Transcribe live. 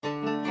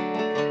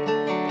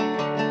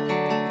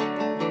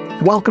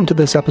Welcome to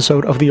this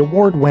episode of the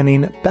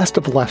award-winning Best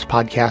of the Left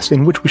podcast,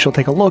 in which we shall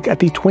take a look at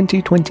the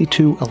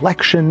 2022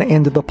 election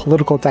and the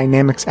political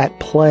dynamics at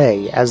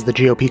play as the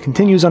GOP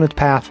continues on its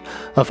path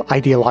of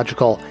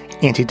ideological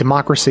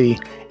anti-democracy,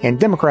 and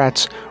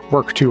Democrats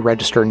work to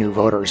register new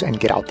voters and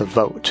get out the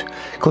vote.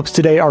 Clips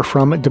today are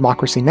from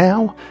Democracy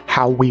Now!,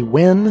 How We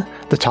Win,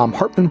 the Thom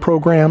Hartmann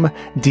Program,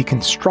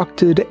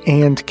 Deconstructed,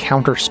 and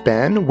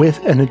Counterspin, with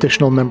an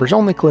additional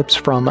members-only clips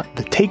from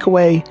The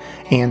Takeaway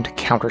and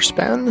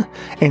Counterspin.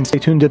 And stay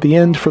tuned at the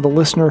end for the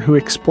listener who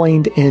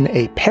explained in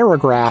a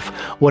paragraph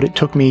what it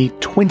took me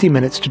 20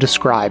 minutes to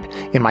describe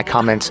in my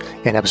comments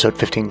in episode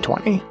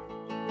 1520.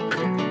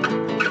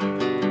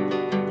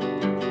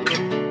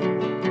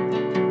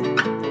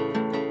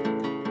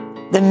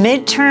 The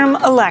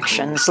midterm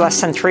elections,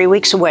 less than 3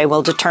 weeks away,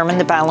 will determine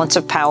the balance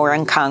of power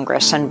in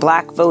Congress, and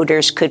black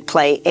voters could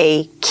play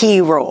a key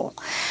role.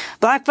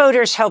 Black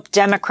voters helped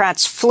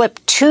Democrats flip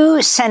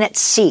 2 Senate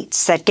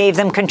seats that gave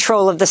them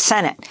control of the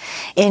Senate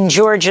in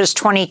Georgia's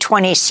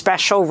 2020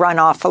 special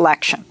runoff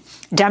election.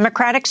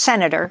 Democratic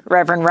Senator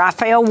Reverend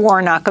Raphael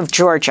Warnock of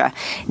Georgia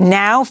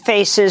now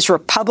faces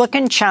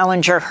Republican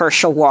challenger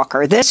Herschel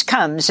Walker. This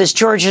comes as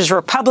Georgia's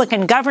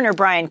Republican Governor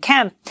Brian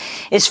Kemp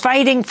is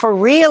fighting for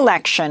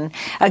re-election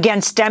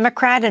against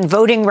Democrat and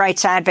voting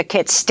rights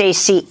advocate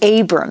Stacey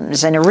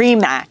Abrams in a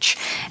rematch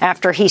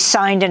after he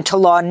signed into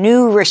law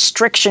new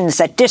restrictions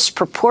that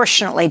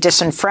disproportionately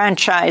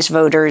disenfranchise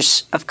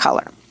voters of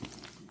color.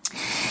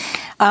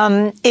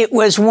 It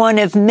was one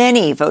of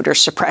many voter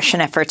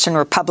suppression efforts in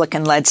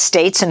Republican-led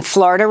states. In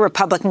Florida,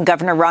 Republican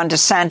Governor Ron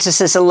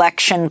DeSantis'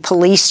 election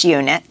police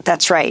unit,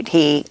 that's right,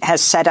 he has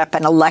set up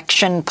an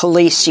election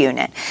police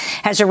unit,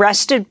 has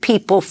arrested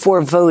people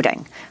for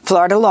voting.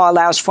 Florida law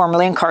allows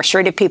formerly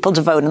incarcerated people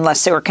to vote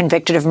unless they were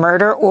convicted of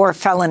murder or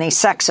felony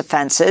sex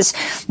offenses.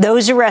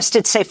 Those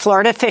arrested say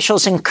Florida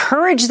officials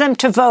encouraged them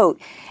to vote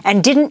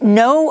and didn't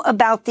know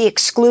about the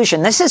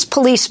exclusion. This is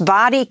police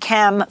body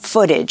cam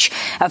footage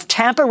of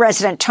Tampa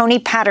resident Tony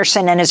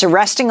Patterson and his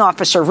arresting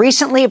officer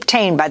recently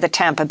obtained by the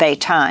Tampa Bay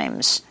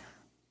Times.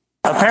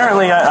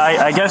 Apparently,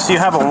 I guess you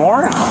have a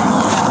warrant?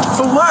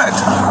 For what?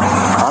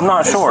 I'm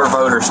not sure. For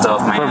voter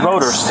stuff, man. For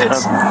voters.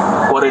 It's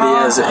what it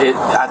is.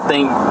 I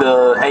think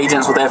the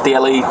agents with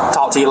FDLE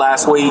talked to you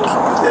last week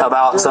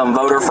about some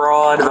voter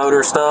fraud,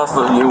 voter stuff,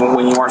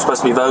 when you weren't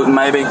supposed to be voting,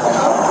 maybe.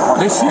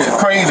 This shit is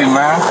crazy,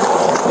 man.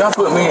 Y'all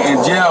put me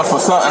in jail for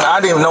something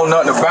I didn't know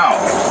nothing about.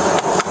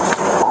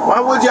 Why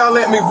would y'all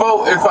let me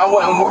vote if I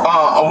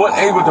wasn't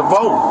able to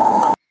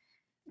vote?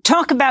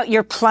 Talk about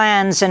your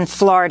plans in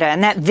Florida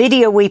and that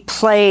video we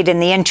played in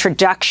the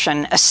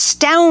introduction.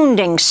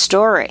 Astounding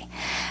story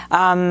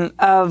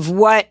of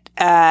what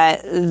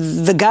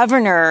the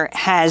governor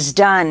has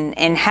done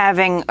in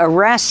having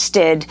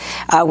arrested,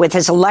 with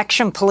his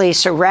election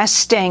police,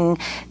 arresting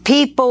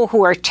people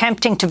who are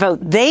attempting to vote.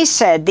 They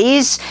said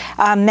these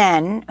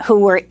men who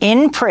were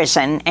in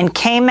prison and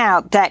came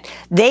out that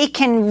they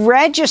can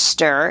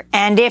register,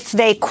 and if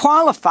they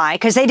qualify,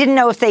 because they didn't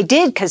know if they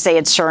did because they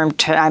had served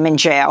time in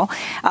jail,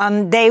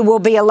 they will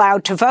be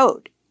allowed to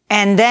vote.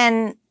 And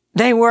then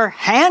they were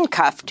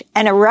handcuffed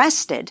and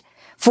arrested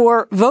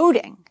for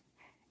voting.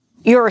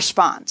 Your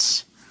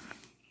response?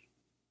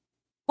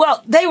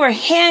 Well, they were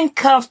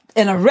handcuffed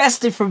and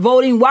arrested for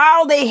voting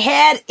while they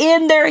had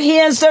in their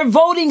hands their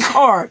voting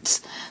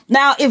cards.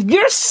 Now, if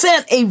you're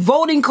sent a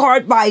voting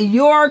card by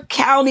your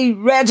county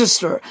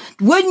register,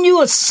 wouldn't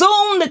you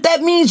assume that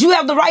that means you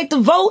have the right to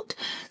vote?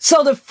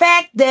 So the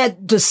fact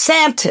that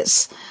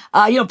DeSantis,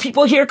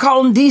 people here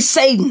call him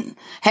D-Satan,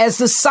 has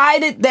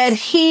decided that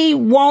he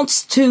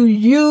wants to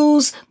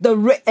use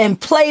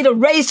and play the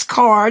race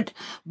card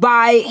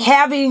by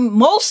having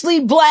mostly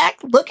black.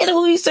 Look at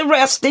who he's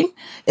arresting.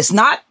 It's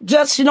not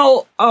just,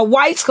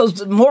 whites,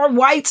 because more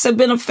whites have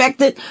been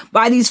affected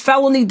by these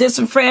felony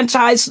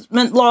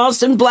disenfranchisement laws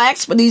than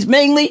blacks, but he's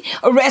mainly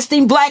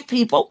arresting black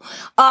people,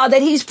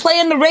 that he's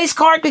playing the race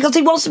card because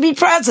he wants to be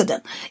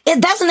president.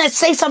 Doesn't that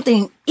say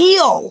something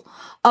ill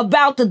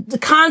about the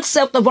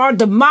concept of our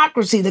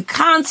democracy, the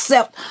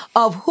concept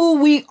of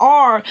who we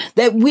are,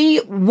 that we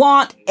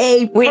want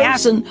a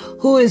person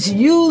who is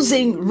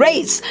using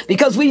race?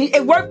 Because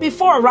it worked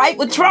before, right,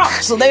 with Trump.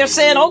 So they're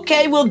saying,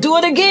 okay, we'll do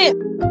it again.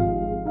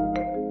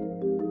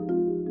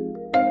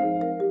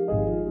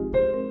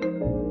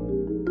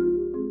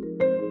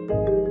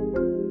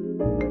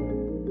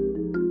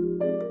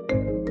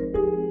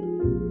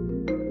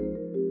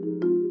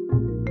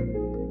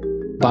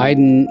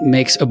 Biden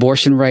makes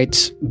abortion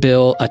rights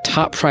bill a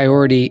top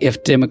priority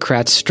if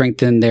Democrats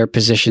strengthen their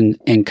position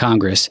in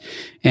Congress.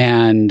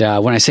 And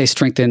when I say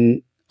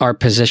strengthen our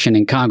position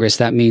in Congress,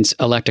 that means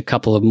elect a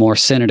couple of more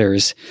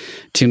senators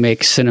to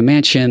make Senate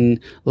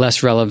Manchin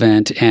less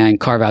relevant and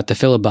carve out the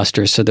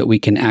filibuster so that we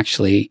can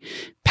actually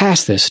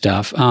pass this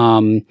stuff.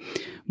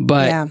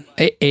 But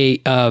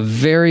a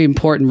very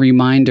important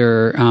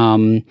reminder,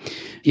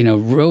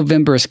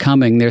 November is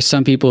coming. There's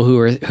some people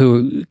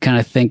who kind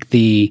of think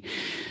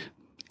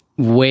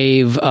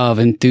wave of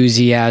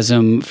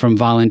enthusiasm from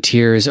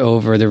volunteers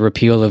over the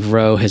repeal of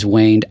Roe has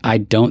waned? I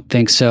don't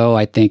think so.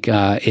 I think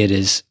it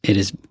is,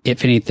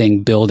 if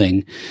anything,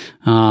 building.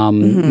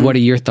 What are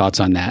your thoughts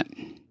on that?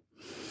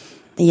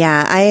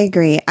 Yeah, I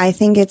agree. I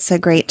think it's a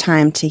great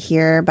time to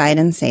hear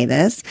Biden say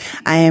this.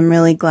 I am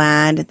really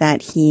glad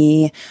that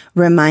he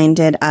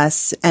reminded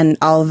us and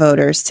all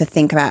voters to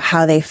think about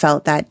how they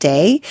felt that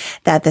day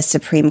that the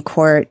Supreme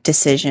Court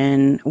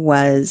decision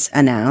was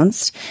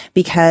announced,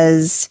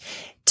 because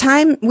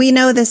we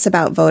know this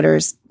about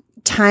voters.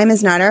 Time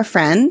is not our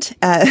friend.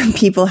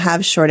 People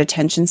have short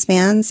attention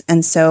spans.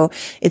 And so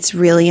it's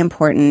really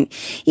important,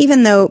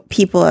 even though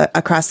people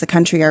across the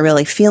country are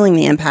really feeling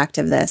the impact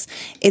of this,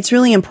 it's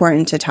really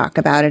important to talk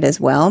about it as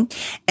well.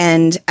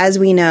 And as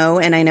we know,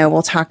 and I know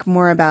we'll talk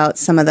more about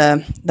some of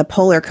the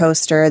polar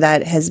coaster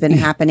that has been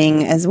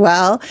happening as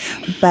well,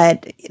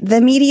 but the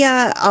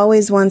media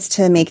always wants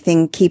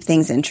to keep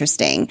things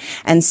interesting.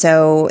 And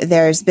so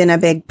there's been a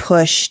big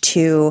push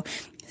to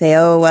say,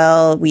 oh,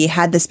 well, we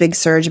had this big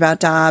surge about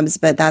Dobbs,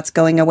 but that's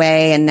going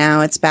away. And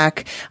now it's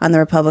back on the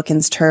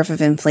Republicans' turf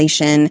of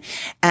inflation.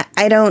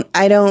 I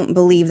don't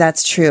believe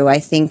that's true. I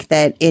think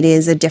that it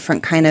is a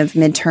different kind of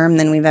midterm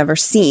than we've ever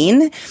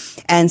seen.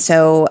 And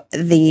so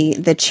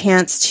the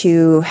chance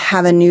to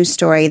have a news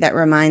story that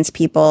reminds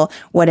people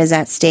what is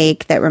at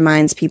stake, that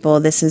reminds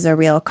people this is a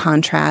real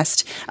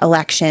contrast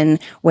election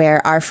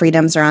where our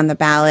freedoms are on the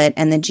ballot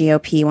and the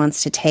GOP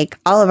wants to take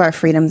all of our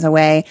freedoms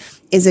away,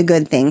 is a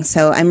good thing.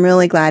 So I'm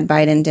really glad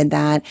Biden did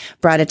that,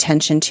 brought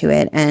attention to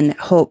it, and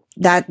hope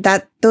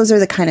that those are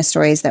the kind of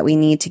stories that we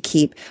need to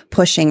keep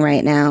pushing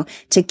right now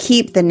to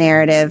keep the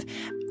narrative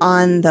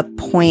on the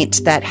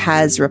point that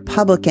has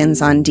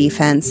Republicans on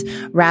defense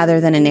rather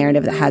than a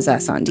narrative that has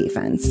us on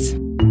defense.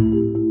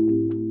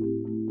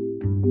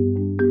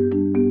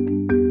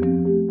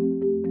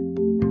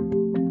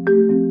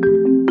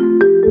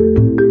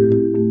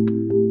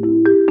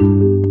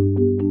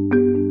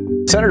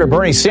 Senator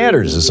Bernie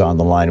Sanders is on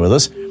the line with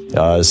us.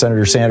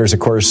 Senator Sanders, of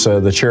course,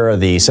 the chair of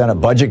the Senate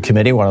Budget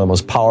Committee, one of the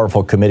most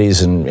powerful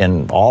committees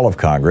in all of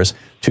Congress,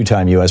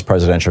 two-time U.S.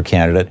 presidential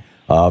candidate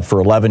for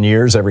 11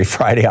 years every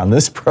Friday on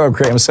this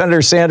program.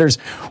 Senator Sanders,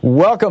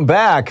 welcome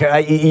back.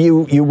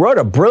 You wrote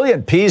a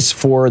brilliant piece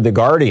for The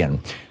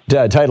Guardian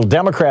titled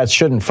 "Democrats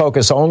Shouldn't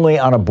Focus Only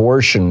on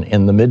Abortion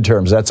in the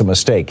Midterms. That's a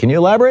Mistake." Can you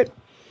elaborate?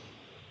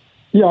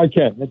 Yeah, I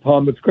can.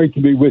 Tom, it's great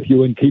to be with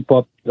you and keep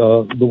up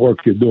the work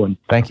you're doing.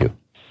 Thank you.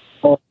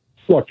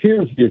 Look,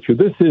 here's the issue.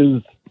 This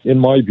is, in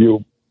my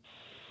view,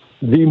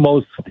 the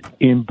most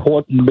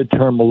important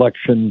midterm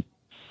election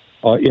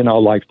in our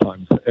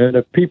lifetimes. And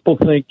if people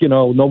think,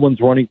 no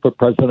one's running for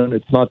president,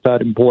 it's not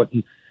that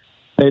important,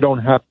 they don't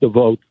have to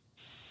vote,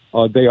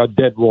 they are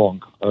dead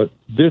wrong.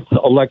 This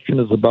election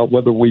is about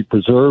whether we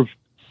preserve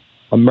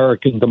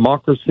American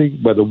democracy,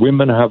 whether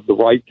women have the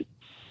right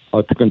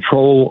to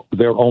control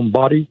their own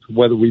bodies,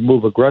 whether we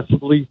move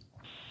aggressively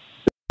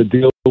to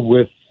deal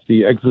with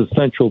the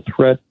existential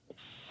threat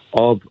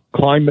of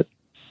climate,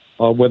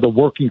 whether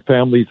working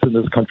families in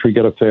this country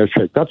get a fair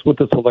shake. That's what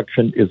this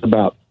election is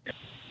about.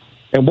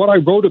 And what I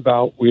wrote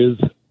about is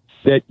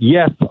that,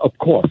 yes, of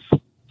course,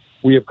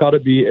 we have got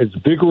to be as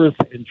vigorous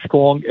and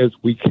strong as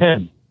we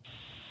can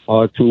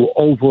to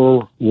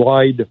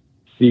override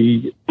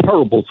the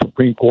terrible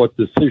Supreme Court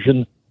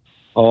decision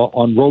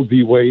on Roe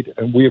v. Wade,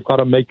 and we have got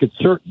to make it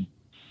certain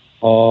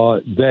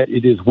that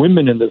it is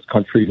women in this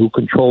country who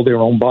control their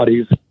own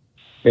bodies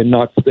and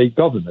not state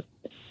government.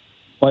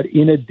 But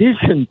in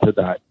addition to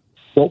that,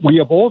 what we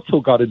have also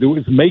got to do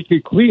is make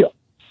it clear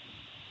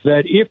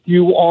that if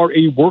you are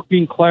a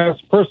working class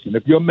person,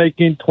 if you're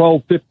making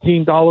 $12,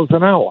 $15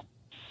 an hour,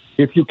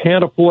 if you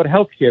can't afford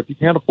health care, if you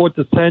can't afford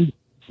to send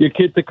your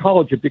kid to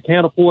college, if you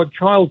can't afford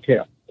child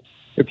care,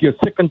 if you're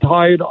sick and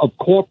tired of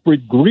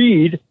corporate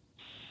greed,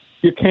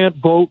 you can't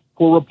vote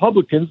for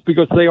Republicans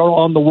because they are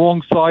on the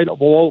wrong side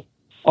of all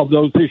of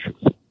those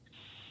issues.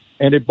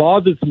 And it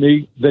bothers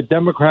me that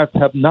Democrats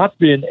have not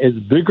been as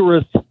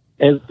vigorous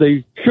as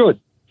they should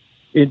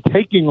in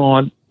taking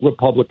on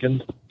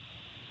Republicans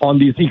on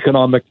these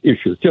economic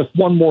issues. Just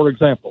one more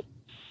example.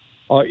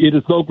 It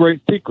is no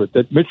great secret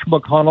that Mitch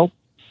McConnell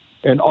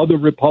and other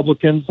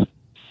Republicans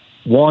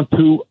want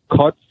to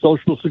cut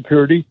Social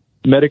Security,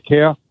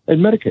 Medicare, and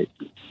Medicaid.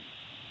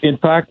 In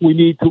fact, we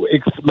need to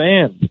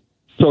expand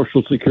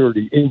Social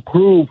Security,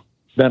 improve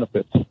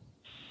benefits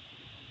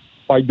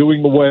by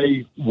doing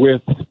away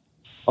with,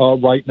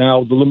 right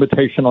now, the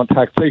limitation on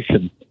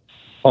taxation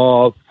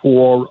for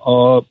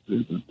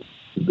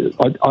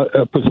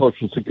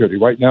Social Security.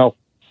 Right now,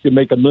 you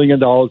make $1 million,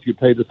 you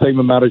pay the same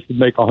amount as you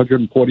make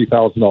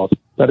 $140,000.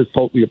 That is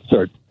totally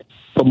absurd.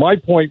 So my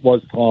point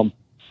was, Tom,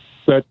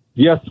 that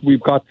yes,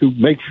 we've got to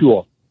make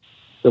sure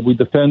that we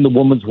defend the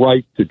woman's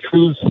right to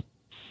choose,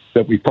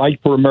 that we fight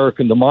for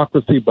American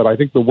democracy, but I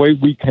think the way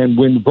we can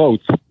win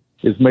votes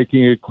is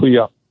making it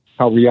clear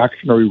how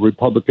reactionary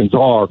Republicans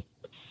are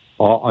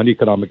on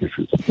economic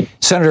issues.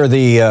 Senator,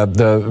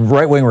 the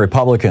right-wing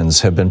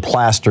Republicans have been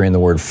plastering the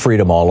word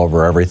freedom all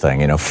over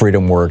everything.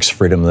 Freedom works,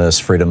 freedom this,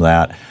 freedom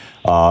that.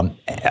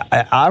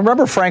 I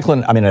remember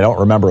Franklin, I mean, I don't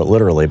remember it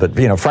literally, but,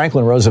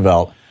 Franklin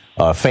Roosevelt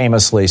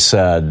famously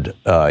said,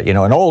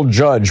 an old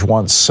judge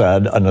once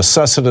said, a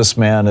necessitous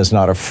man is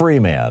not a free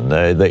man,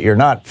 that you're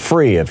not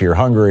free if you're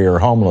hungry or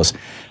homeless.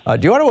 Do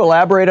you want to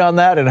elaborate on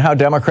that and how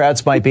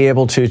Democrats might be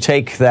able to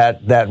take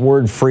that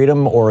word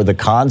freedom or the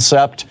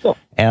concept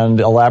and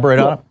elaborate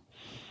on it?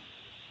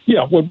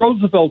 Yeah, what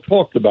Roosevelt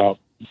talked about,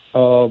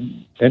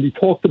 and he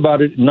talked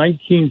about it in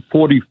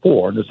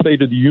 1944 in the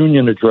State of the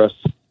Union address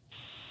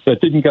that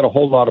didn't get a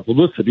whole lot of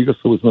publicity because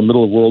it was in the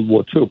middle of World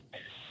War II.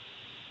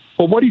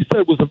 But what he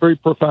said was a very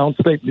profound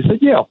statement. He said,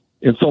 yeah,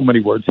 in so many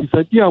words. He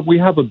said, yeah, we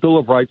have a Bill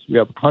of Rights, we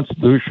have a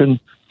Constitution,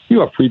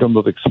 you have freedom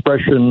of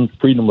expression,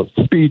 freedom of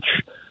speech,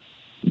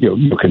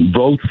 you can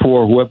vote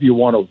for whoever you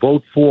want to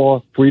vote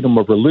for, freedom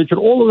of religion,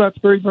 all of that's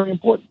very, very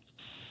important.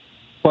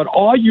 But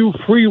are you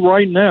free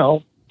right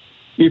now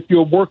if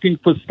you're working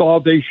for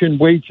starvation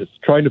wages,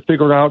 trying to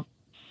figure out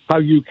how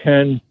you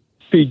can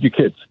feed your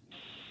kids?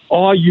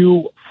 Are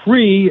you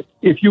free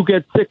if you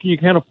get sick and you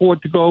can't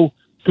afford to go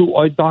to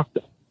a doctor?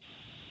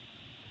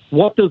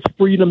 What does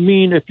freedom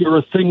mean if you're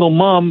a single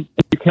mom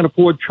and you can't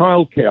afford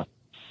childcare?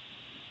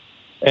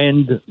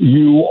 And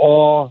you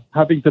are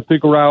having to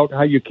figure out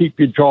how you keep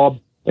your job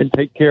and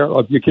take care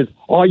of your kids.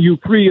 Are you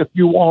free if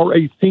you are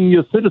a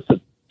senior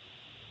citizen,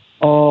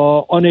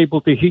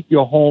 unable to heat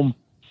your home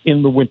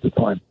in the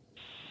wintertime?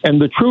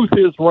 And the truth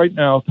is right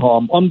now,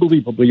 Tom,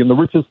 unbelievably, in the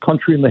richest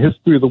country in the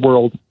history of the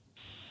world,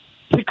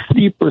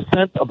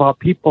 60% of our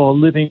people are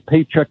living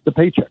paycheck to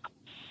paycheck.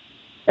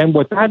 And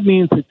what that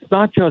means, it's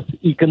not just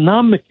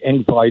economic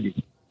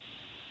anxiety.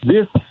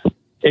 This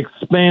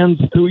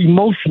expands to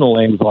emotional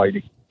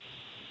anxiety.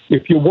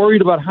 If you're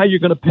worried about how you're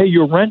going to pay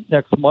your rent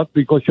next month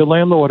because your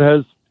landlord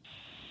has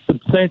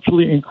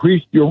substantially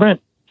increased your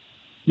rent,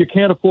 you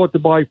can't afford to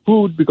buy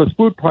food because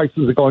food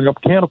prices are going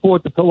up, can't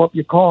afford to fill up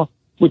your car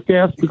with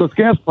gas because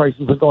gas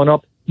prices are going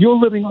up, you're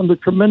living under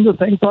tremendous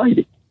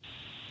anxiety.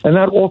 And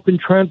that often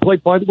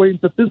translates, by the way,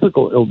 into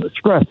physical illness.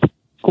 Stress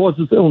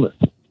causes illness.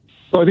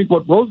 So I think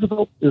what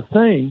Roosevelt is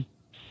saying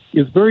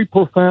is very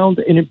profound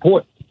and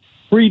important.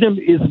 Freedom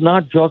is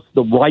not just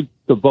the right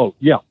to vote.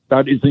 Yeah,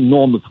 that is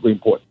enormously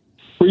important.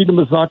 Freedom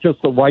is not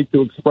just the right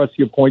to express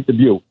your point of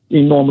view.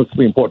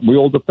 Enormously important. We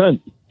all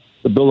defend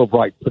the Bill of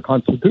Rights, the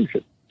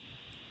Constitution.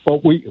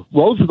 What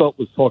Roosevelt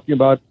was talking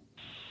about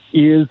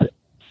is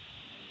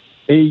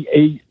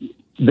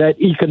that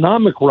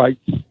economic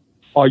rights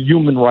are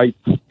human rights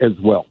as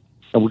well.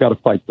 And we've got to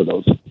fight for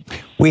those.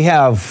 We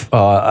have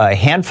a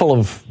handful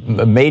of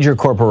major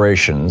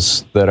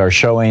corporations that are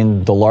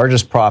showing the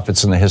largest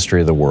profits in the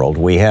history of the world.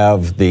 We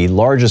have the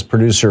largest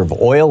producer of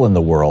oil in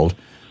the world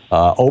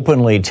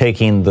openly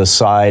taking the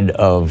side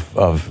of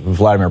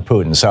Vladimir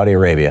Putin, Saudi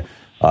Arabia,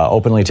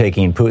 openly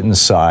taking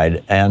Putin's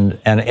side. And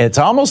it's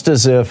almost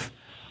as if,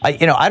 I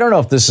don't know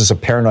if this is a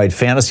paranoid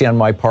fantasy on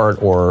my part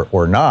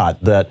or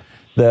not, that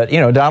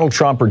Donald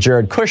Trump or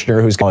Jared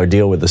Kushner, who's going to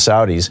deal with the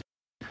Saudis,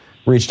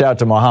 reached out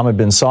to Mohammed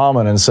bin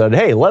Salman and said,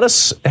 hey,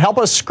 help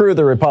us screw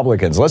the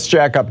Republicans. Let's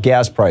jack up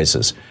gas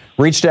prices.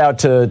 Reached out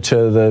to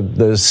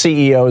the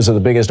CEOs of the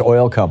biggest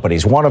oil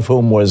companies, one of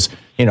whom was,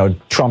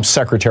 Trump's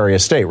Secretary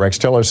of State, Rex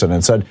Tillerson,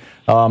 and said,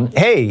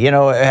 hey,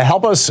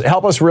 help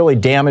us really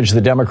damage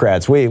the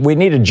Democrats. We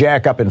need to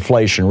jack up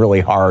inflation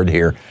really hard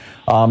here.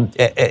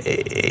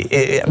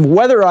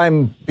 Whether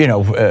I'm,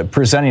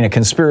 presenting a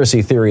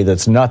conspiracy theory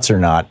that's nuts or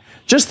not,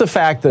 just the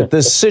fact that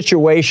this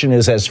situation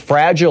is as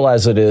fragile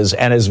as it is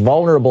and is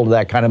vulnerable to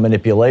that kind of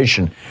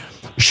manipulation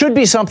should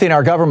be something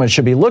our government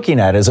should be looking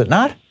at, is it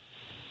not?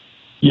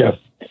 Yes.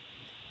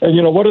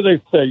 And, what do they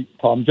say,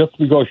 Tom? Just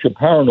because you're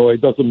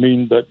paranoid doesn't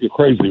mean that you're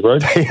crazy,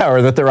 right? Yeah,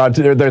 or that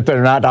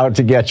they're not out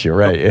to get you,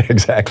 right?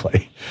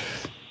 Exactly.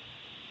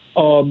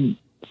 Look,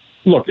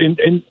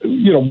 and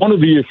one of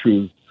the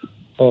issues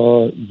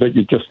that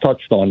you just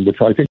touched on,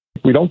 which I think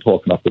we don't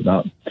talk enough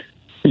about,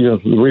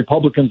 the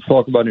Republicans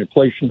talk about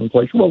inflation.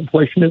 Well,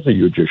 inflation is a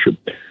huge issue.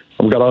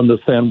 We've got to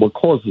understand what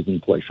causes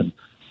inflation.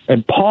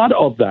 And part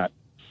of that,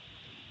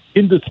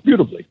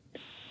 indisputably,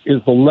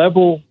 is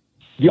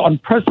the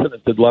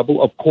unprecedented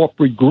level of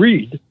corporate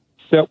greed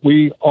that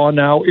we are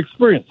now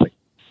experiencing.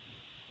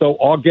 So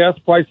are gas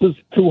prices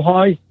too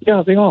high?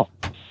 Yeah, they are.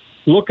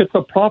 Look at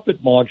the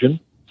profit margin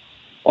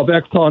of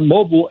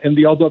ExxonMobil and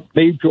the other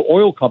major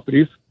oil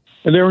companies,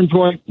 and they're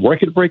enjoying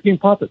record-breaking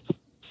profits.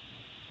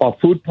 Are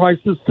food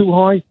prices too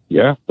high?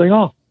 Yeah, they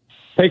are.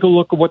 Take a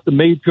look at what the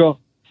major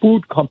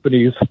food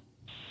companies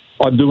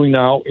are doing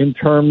now in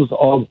terms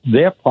of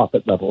their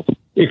profit levels.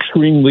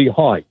 Extremely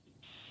high.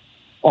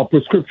 Are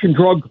prescription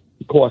drug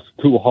costs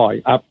too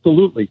high?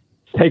 Absolutely.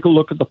 Take a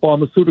look at the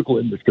pharmaceutical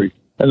industry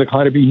and the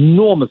kind of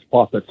enormous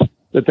profits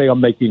that they are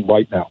making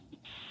right now.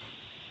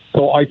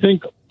 So I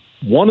think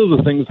one of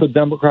the things that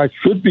Democrats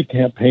should be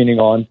campaigning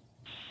on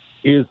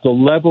is the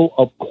level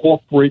of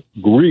corporate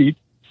greed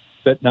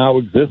that now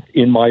exists.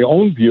 In my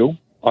own view,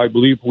 I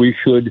believe we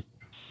should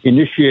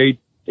initiate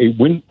a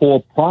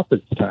windfall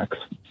profits tax.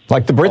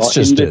 Like the Brits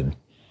just did.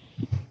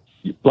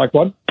 Like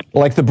what?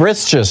 Like the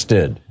Brits just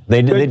did.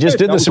 They just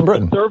did this in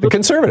Britain. The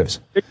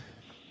Conservatives.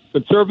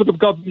 Conservative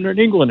government in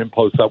England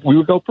imposed that. We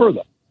would go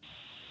further.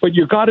 But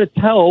you got to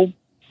tell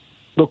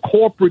the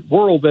corporate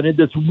world that in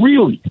this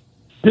really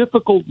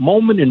difficult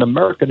moment in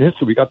American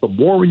history, we got the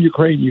war in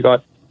Ukraine, you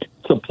got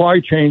supply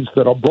chains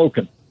that are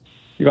broken,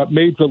 you got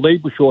major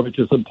labor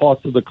shortages in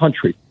parts of the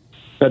country,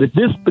 that at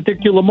this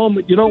particular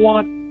moment, you know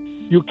what?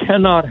 You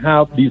cannot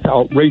have these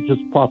outrageous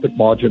profit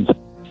margins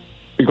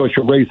because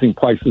you're raising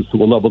prices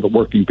to a level that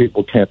working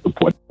people can't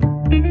afford.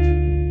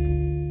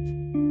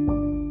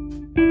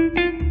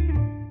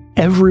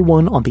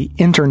 Everyone on the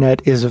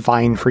internet is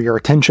vying for your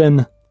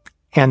attention,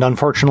 and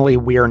unfortunately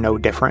we are no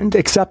different,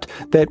 except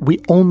that we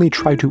only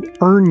try to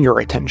earn your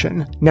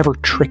attention, never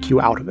trick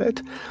you out of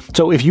it.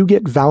 So if you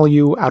get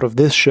value out of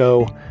this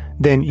show,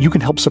 then you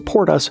can help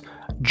support us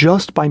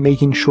just by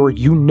making sure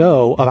you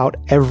know about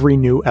every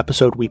new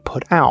episode we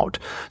put out,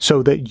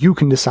 so that you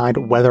can decide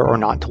whether or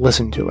not to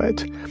listen to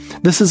it.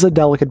 This is a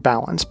delicate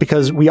balance,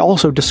 because we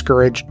also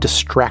discourage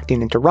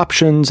distracting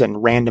interruptions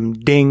and random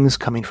dings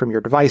coming from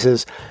your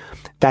devices.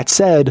 That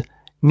said,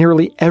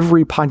 nearly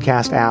every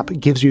podcast app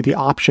gives you the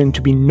option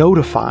to be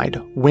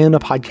notified when a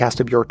podcast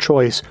of your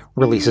choice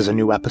releases a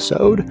new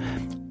episode.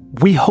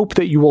 We hope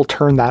that you will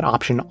turn that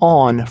option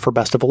on for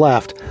Best of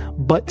Left,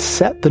 but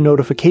set the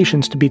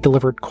notifications to be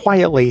delivered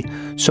quietly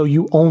so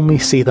you only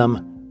see them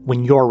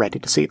when you're ready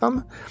to see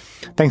them.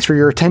 Thanks for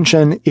your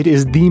attention. It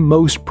is the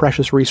most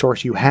precious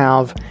resource you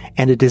have,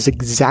 and it is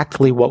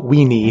exactly what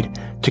we need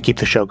to keep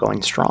the show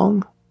going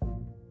strong.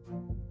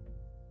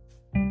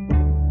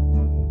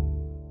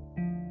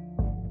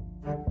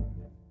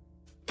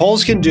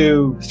 Polls can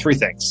do three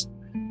things.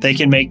 They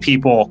can make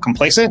people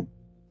complacent,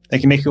 they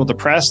can make people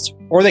depressed,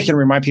 or they can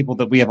remind people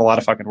that we have a lot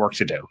of fucking work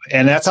to do.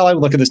 And that's how I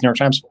would look at this New York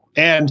Times poll.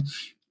 And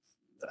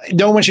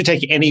no one should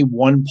take any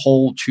one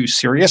poll too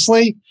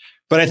seriously.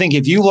 But I think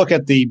if you look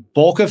at the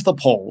bulk of the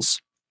polls,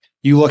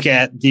 you look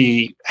at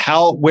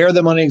where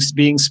the money is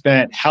being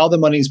spent, how the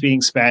money is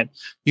being spent,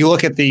 you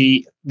look at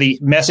the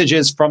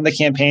messages from the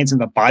campaigns and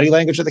the body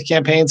language of the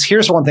campaigns.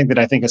 Here's one thing that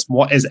I think is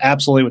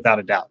absolutely without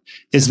a doubt,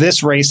 is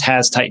this race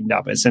has tightened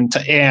up.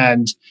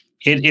 And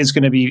it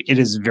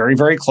is very,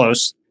 very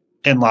close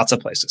in lots of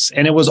places.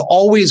 And it was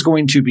always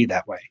going to be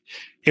that way.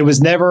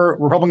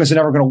 Republicans are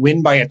never going to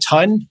win by a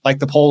ton, like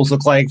the polls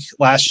look like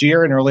last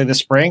year and early this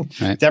spring.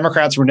 Right.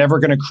 Democrats were never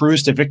going to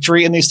cruise to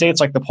victory in these states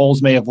like the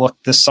polls may have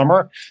looked this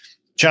summer.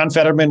 John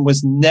Fetterman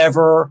was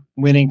never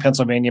winning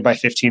Pennsylvania by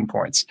 15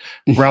 points.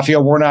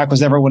 Raphael Warnock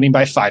was never winning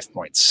by 5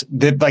 points.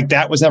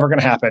 That was never going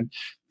to happen.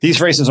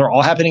 These races are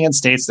all happening in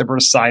states that were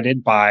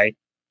decided by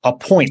a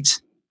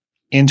point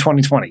in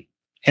 2020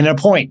 and a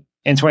point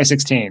in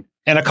 2016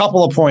 and a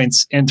couple of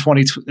points in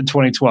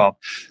 2012.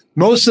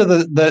 Most of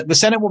the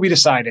Senate will be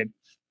decided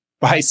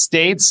by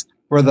states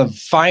where the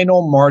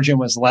final margin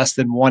was less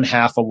than 0.5%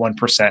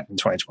 in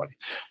 2020.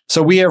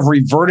 So we have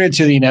reverted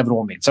to the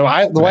inevitable mean. So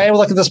the way I would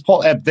look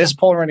at this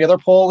poll or any other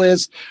poll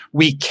is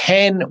we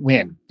can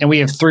win, and we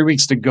have 3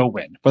 weeks to go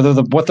win. Whether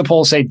the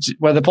polls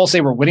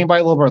say we're winning by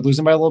a little bit or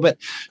losing by a little bit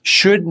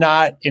should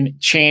not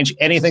change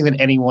anything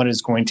that anyone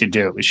is going to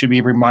do. It should be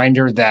a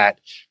reminder that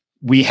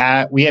we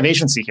have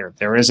agency here.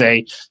 There is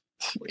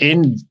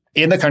in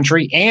the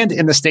country and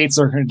in the states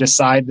that are going to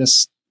decide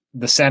this,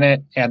 the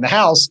Senate and the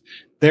House,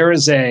 there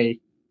is a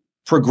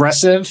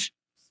progressive,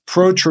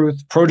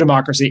 pro-truth,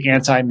 pro-democracy,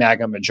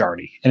 anti-MAGA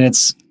majority. And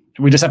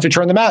we just have to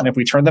turn them out. And if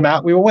we turn them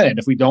out, we will win.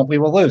 If we don't, we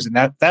will lose.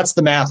 And that's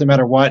the math, no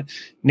matter what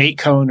Nate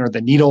Cohn or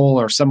the Needle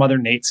or some other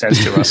Nate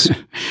says to us.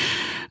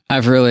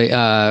 I've really,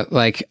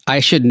 I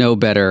should know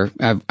better.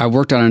 I've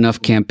worked on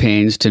enough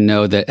campaigns to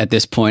know that at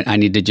this point I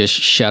need to just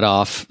shut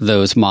off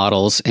those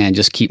models and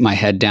just keep my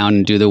head down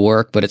and do the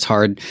work. But it's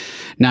hard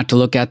not to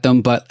look at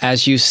them. But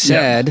as you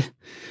said,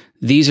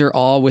 these are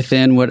all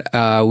within what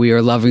we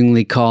are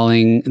lovingly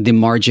calling the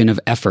margin of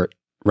effort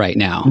right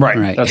now.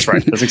 Right. That's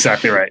right. That's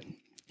exactly right.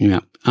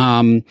 Yeah.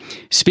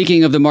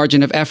 Speaking of the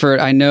margin of effort,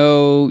 I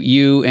know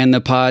you and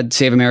the Pod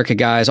Save America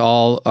guys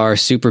all are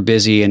super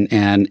busy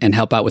and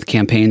help out with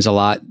campaigns a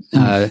lot,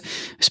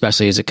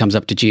 especially as it comes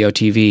up to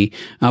GOTV.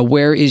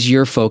 Where is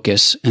your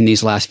focus in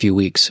these last few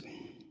weeks?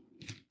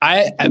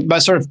 By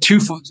sort of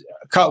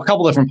a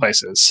couple different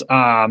places.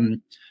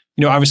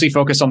 Obviously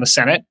focused on the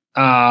Senate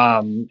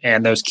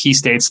and those key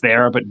states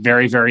there, but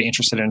very, very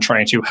interested in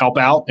trying to help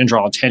out and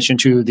draw attention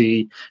to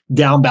the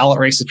down ballot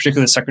races,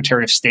 particularly the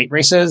Secretary of State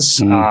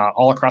races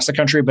all across the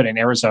country, but in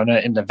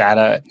Arizona and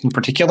Nevada in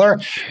particular.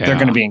 Yeah. They're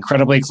going to be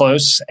incredibly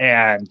close.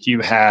 And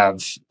you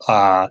have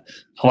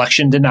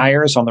election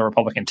deniers on the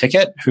Republican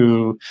ticket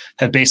who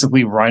have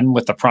basically run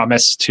with the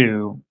promise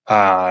to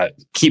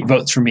keep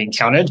votes from being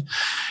counted.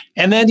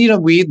 And then,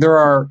 there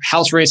are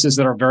House races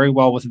that are very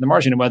well within the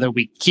margin, and whether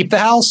we keep the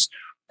House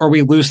or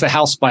we lose the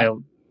House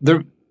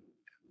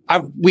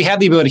we have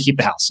the ability to keep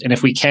the House. And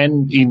if we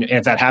can,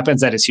 if that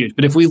happens, that is huge.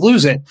 But if we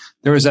lose it,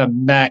 there is a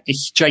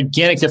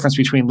gigantic difference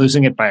between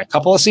losing it by a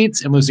couple of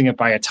seats and losing it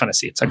by a ton of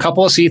seats. A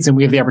couple of seats, and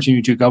we have the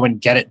opportunity to go and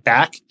get it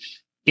back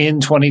in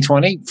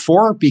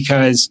 2024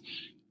 because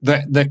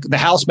the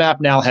House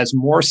map now has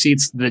more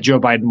seats that Joe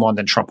Biden won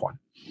than Trump won.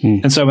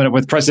 And so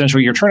with presidential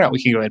year turnout,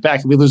 we can go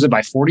back. If we lose it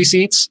by 40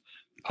 seats,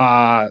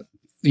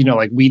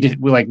 like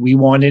we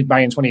won it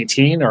by in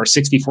 2018, or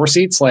 64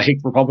 seats, like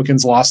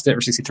Republicans lost it,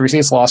 or 63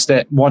 seats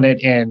won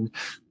it in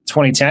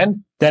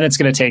 2010, then it's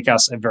going to take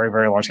us a very,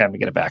 very long time to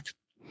get it back.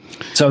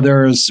 So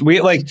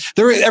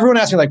everyone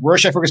asks me, like, where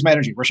should I focus my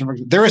energy?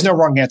 There is no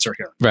wrong answer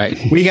here. Right.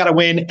 We got to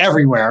win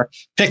everywhere.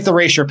 Pick the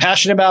race you're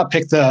passionate about.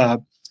 Pick the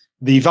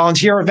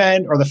volunteer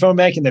event or the phone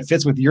banking that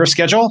fits with your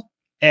schedule,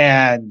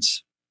 and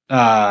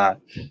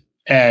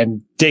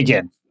dig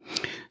in.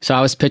 So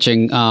I was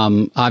pitching,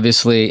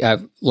 obviously,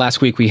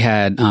 last week we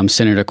had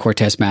Senator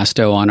Cortez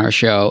Masto on our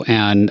show,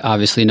 and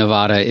obviously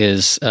Nevada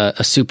is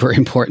a super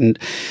important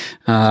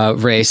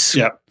race,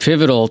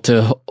 pivotal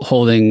to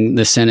holding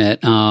the Senate.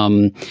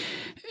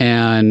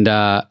 And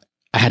I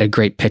had a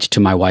great pitch to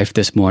my wife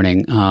this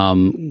morning,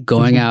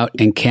 going out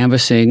and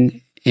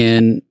canvassing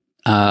in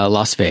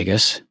Las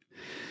Vegas.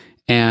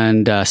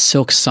 And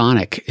Silk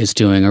Sonic is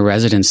doing a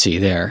residency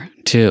there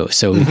too,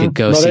 so we could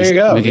go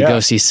go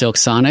see Silk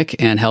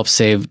Sonic and help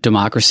save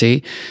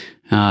democracy.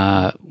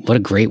 What a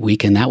great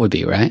weekend that would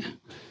be, right?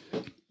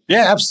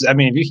 Yeah, absolutely. I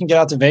mean, if you can get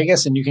out to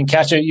Vegas and you can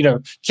catch it,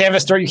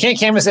 canvas during, you can't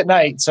canvas at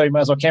night, so you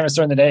might as well canvas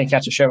during the day and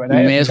catch a show at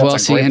night. You may as well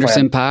see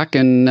Anderson .Paak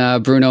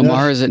and Bruno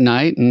Mars at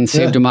night and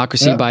save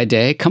democracy by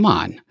day. Come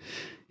on.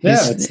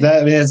 Yeah,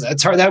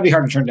 it's hard. That would be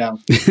hard to turn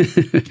down.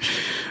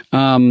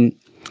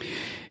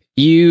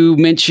 You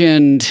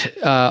mentioned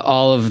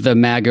all of the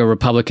MAGA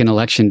Republican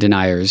election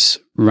deniers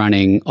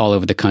running all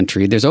over the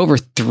country. There's over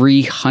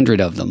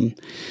 300 of them.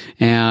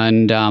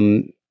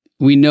 And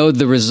we know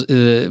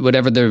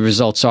whatever the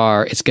results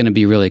are, it's going to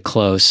be really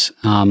close.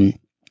 I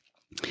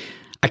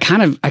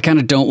kind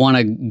of don't want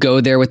to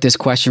go there with this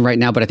question right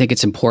now, but I think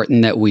it's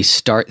important that we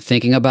start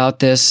thinking about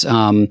this.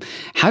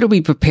 How do we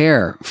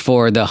prepare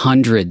for the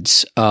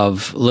hundreds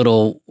of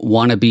little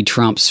wannabe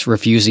Trumps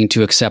refusing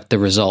to accept the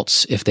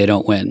results if they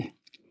don't win?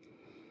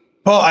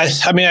 Well,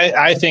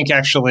 I think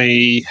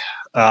actually,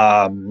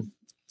 an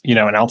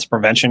ounce of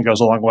prevention goes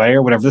a long way,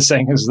 or whatever the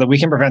saying is, that we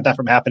can prevent that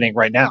from happening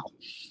right now.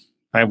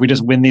 Right? We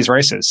just win these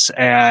races,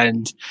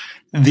 and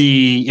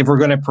if we're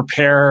going to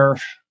prepare,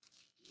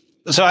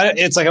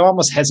 it's like I'm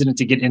almost hesitant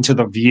to get into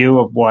the view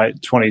of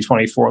what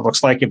 2024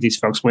 looks like if these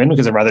folks win,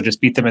 because I'd rather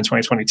just beat them in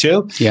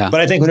 2022. Yeah.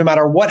 But I think no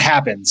matter what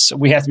happens,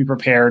 we have to be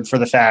prepared for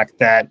the fact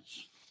that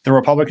the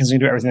Republicans can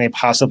do everything they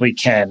possibly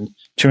can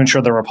to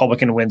ensure the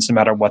Republican wins no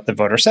matter what the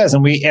voter says.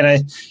 And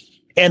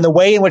the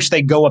way in which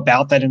they go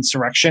about that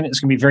insurrection is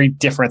going to be very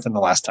different than the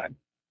last time.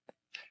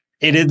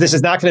 This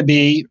is not going to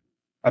be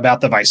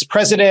about the vice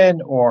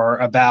president or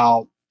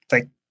about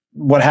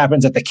what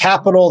happens at the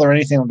Capitol or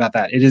anything about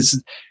that. It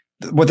is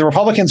what the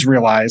Republicans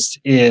realized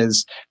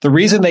is the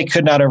reason they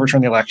could not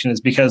overturn the election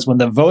is because when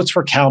the votes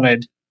were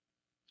counted,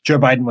 Joe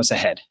Biden was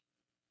ahead.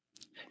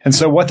 And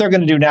so what they're going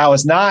to do now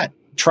is not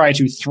try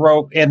to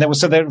throw, and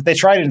they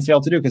tried and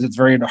failed to do, because it's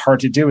very hard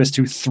to do, is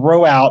to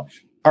throw out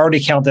already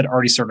counted,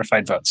 already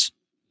certified votes.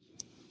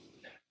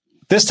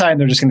 This time,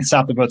 they're just going to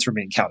stop the votes from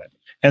being counted.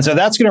 And so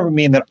that's going to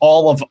mean that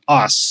all of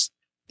us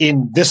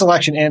in this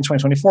election and in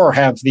 2024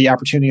 have the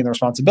opportunity and the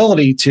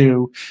responsibility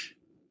to,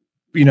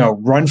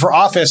 run for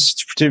office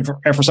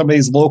for some of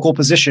these local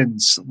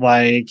positions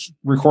like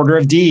recorder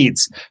of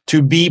deeds,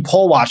 to be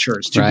poll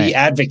watchers, to be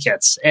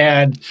advocates,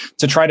 and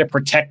to try to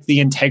protect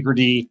the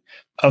integrity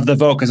of the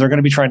vote, because they're going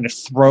to be trying to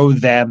throw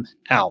them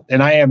out.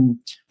 And I am,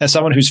 as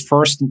someone whose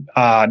first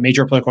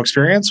major political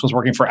experience was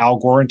working for Al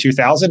Gore in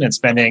 2000 and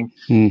spending,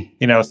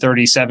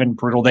 37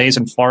 brutal days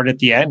in Florida at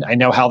the end, I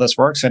know how this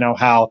works. I know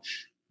how,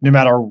 no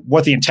matter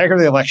what the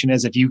integrity of the election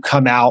is, if you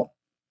come out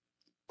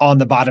on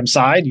the bottom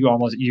side, you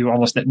almost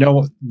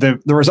know the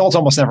results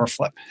almost never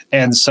flip.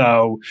 And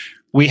so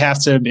we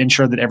have to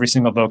ensure that every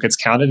single vote gets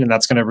counted, and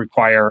that's going to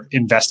require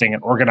investing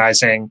in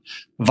organizing,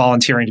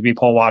 volunteering to be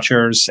poll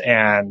watchers,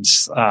 and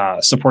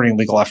supporting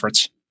legal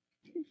efforts.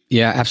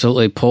 Yeah,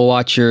 absolutely. Poll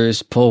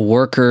watchers, poll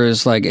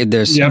workers,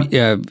 there's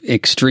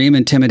extreme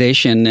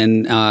intimidation.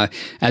 And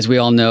as we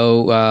all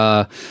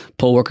know,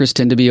 poll workers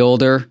tend to be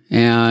older,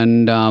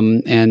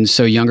 and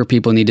so younger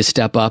people need to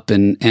step up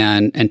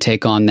and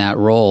take on that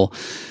role.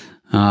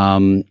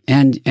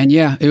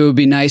 It would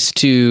be nice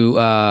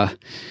to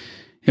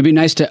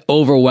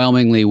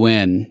overwhelmingly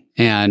win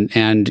and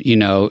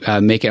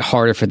make it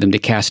harder for them to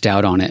cast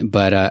doubt on it.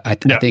 But I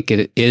think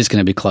it is going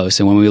to be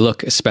close. And when we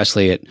look,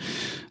 especially at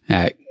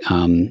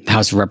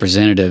House of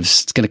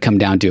Representatives, it's going to come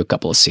down to a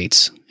couple of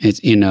seats.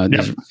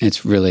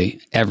 It's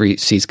really, every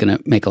seat's going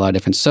to make a lot of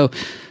difference. So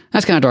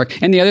that's kind of dark.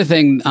 And the other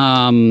thing,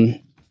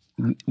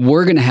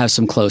 we're going to have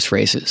some close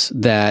races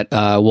that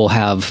will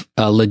have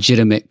a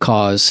legitimate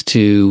cause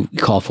to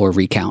call for a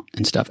recount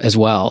and stuff as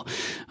well.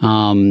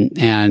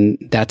 And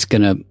that's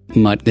going to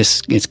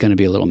it's going to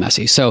be a little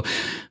messy. So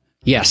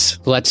yes,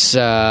 let's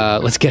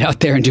get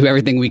out there and do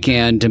everything we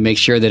can to make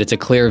sure that it's a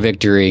clear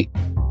victory.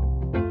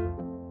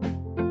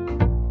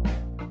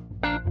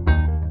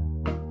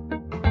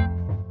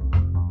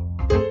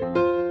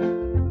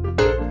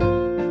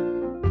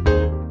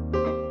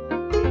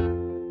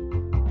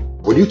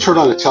 When you turn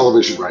on a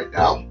television right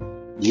now,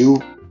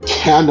 you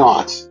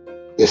cannot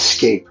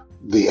escape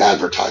the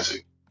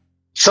advertising.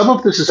 Some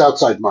of this is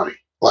outside money.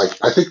 Like,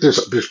 I think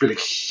there's been a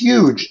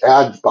huge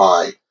ad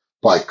buy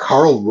by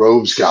Karl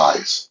Rove's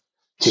guys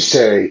to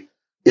say,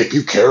 if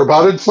you care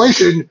about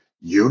inflation,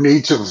 you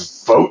need to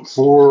vote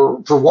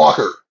for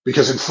Walker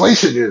because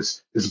inflation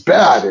is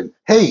bad. And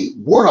hey,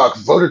 Warnock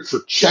voted for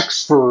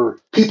checks for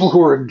people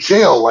who are in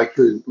jail, like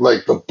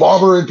the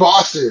bomber in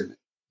Boston.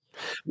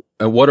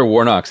 And what are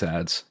Warnock's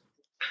ads?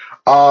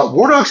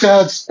 Warnock's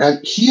ads,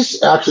 and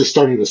he's actually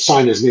starting to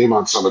sign his name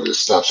on some of this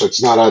stuff, so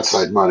it's not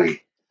outside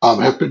money.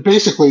 Have been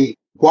basically,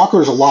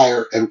 Walker is a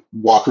liar and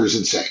Walker is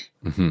insane.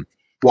 Mm-hmm.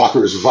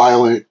 Walker is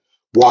violent.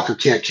 Walker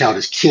can't count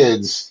his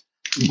kids.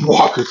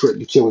 Walker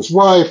threatened to kill his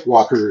wife.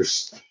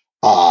 Walker's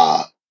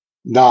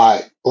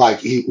not, like,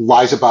 he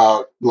lies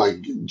about, like,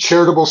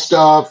 charitable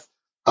stuff.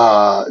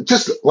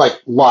 Just like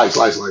lies.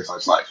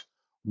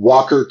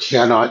 Walker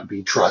cannot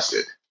be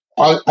trusted.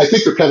 I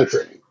think they're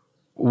penetrating.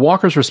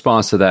 Walker's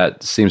response to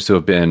that seems to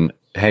have been,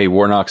 hey,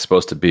 Warnock's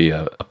supposed to be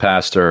a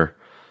pastor.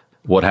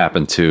 What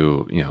happened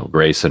to,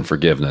 grace and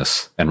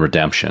forgiveness and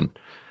redemption?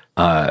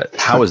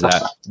 How is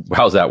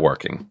that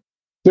working?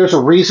 There's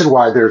a reason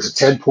why there's a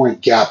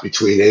 10-point gap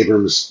between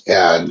Abrams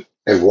and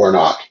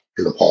Warnock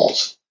in the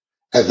polls.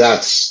 And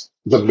that's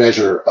the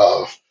measure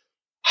of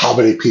how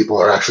many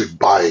people are actually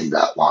buying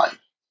that line.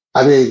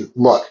 I mean,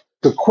 look,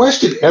 the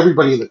question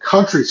everybody in the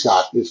country's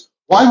got is,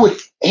 why would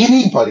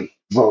anybody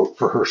vote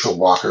for Herschel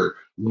Walker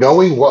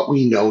knowing what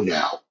we know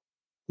now?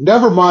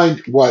 Never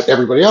mind what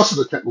everybody else in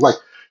the country, like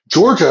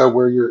Georgia,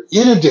 where you're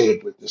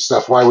inundated with this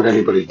stuff, why would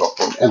anybody vote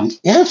for him? And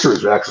the answer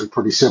is actually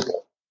pretty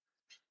simple.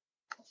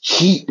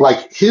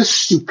 His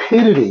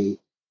stupidity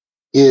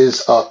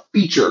is a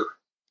feature,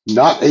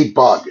 not a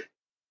bug.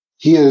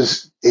 He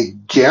is a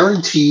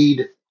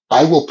guaranteed,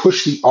 I will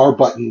push the R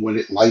button when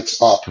it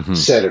lights up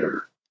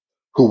senator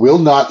who will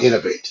not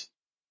innovate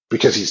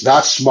because he's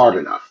not smart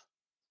enough.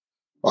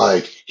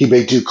 Like, he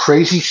may do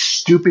crazy,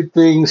 stupid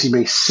things. He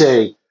may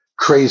say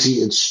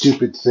crazy and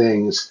stupid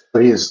things,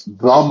 but he is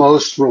the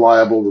most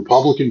reliable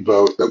Republican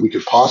vote that we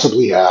could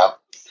possibly have.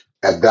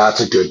 And that's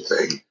a good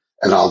thing.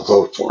 And I'll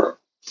vote for him.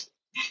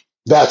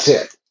 That's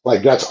it.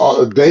 Like, that's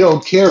all. They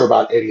don't care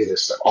about any of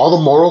this stuff. All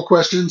the moral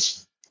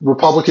questions,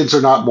 Republicans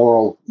are not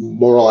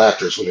moral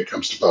actors when it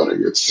comes to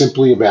voting. It's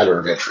simply a matter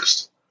of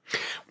interest.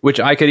 Which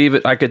I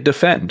could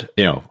defend,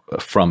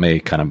 from a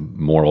kind of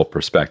moral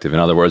perspective. In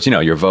other words,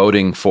 you're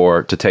voting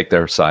to take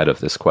their side of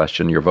this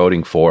question. You're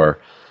voting for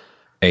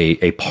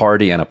a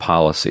party and a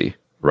policy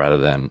rather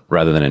than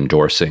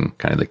endorsing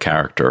kind of the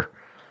character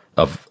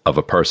of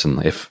a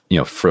person. If,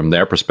 from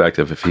their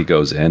perspective, if he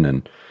goes in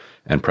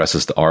and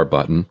presses the R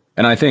button.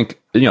 And I think,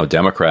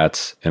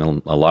 Democrats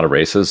in a lot of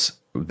races,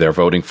 they're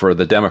voting for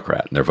the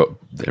Democrat. And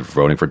they're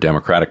voting for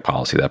Democratic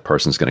policy. That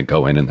person's going to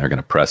go in and they're going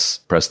to press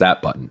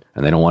that button.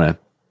 And they don't want to,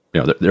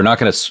 they're not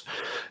going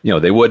to,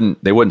 they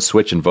wouldn't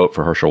switch and vote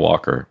for Herschel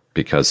Walker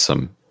because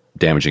some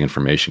damaging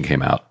information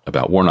came out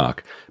about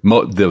Warnock.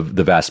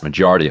 The vast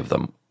majority of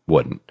them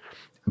wouldn't.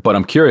 But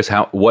I'm curious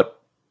what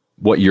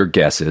your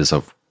guess is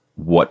of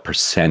what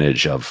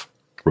percentage of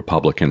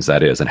Republicans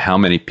that is, and how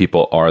many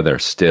people are there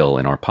still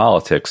in our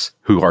politics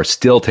who are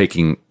still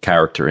taking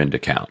character into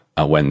account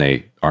when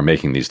they are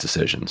making these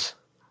decisions.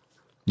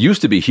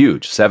 Used to be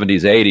huge,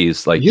 70s,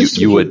 80s, like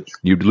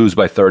you'd lose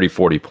by 30,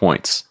 40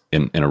 points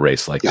in a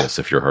race like this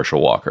if you're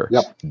Herschel Walker.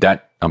 Yep.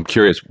 That I'm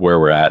curious where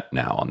we're at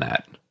now on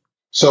that.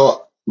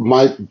 So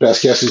my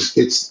best guess is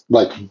it's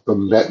like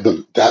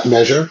that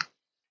measure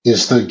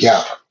is the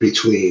gap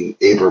between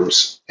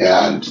Abrams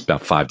and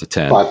about 5 to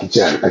 10. 5 to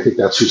 10. I think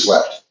that's who's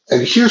left.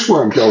 And here's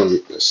where I'm going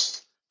with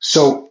this.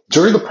 So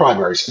during the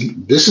primaries,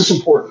 and this is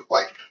important,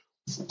 like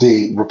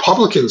the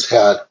Republicans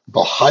had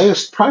the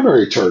highest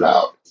primary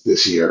turnout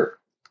this year,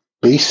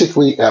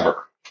 basically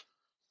ever.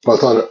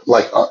 Both on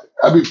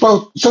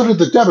so did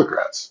the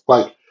Democrats.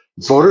 Like,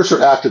 voters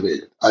are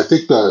activated. I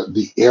think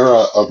the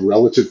era of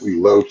relatively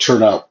low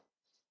turnout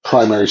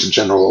primaries and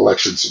general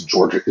elections in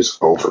Georgia is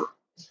over.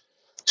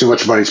 Too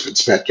much money's been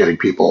spent getting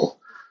people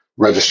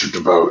registered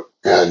to vote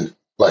and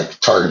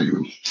targeting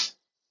them.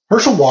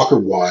 Herschel Walker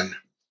won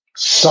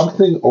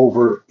something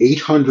over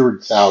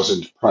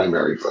 800,000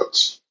 primary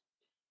votes.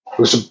 It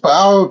was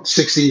about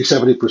 60,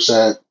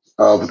 70%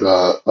 of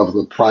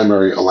the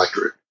primary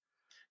electorate.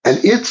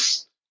 And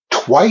it's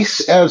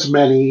twice as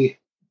many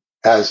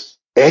as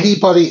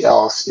anybody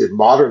else in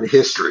modern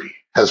history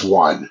has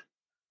won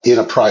in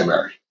a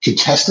primary,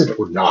 contested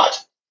or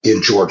not,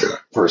 in Georgia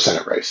for a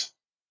Senate race.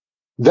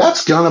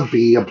 That's going to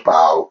be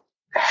about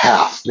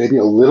half, maybe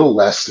a little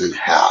less than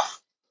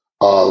half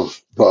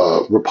of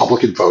the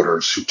Republican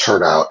voters who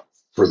turn out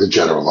for the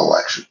general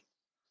election,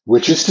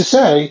 which is to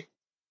say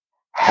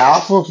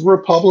half of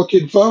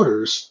Republican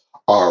voters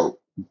are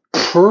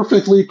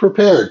perfectly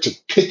prepared to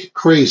pick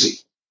crazy.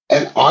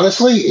 And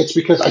honestly, it's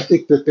because I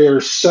think that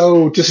they're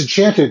so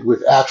disenchanted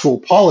with actual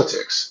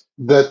politics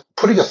that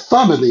putting a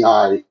thumb in the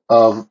eye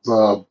of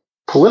the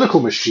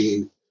political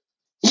machine,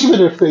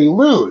 even if they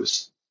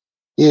lose,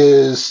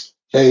 is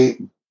a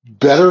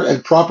better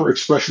and proper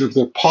expression of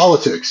their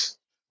politics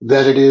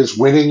than it is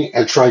winning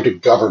and trying to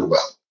govern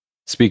well.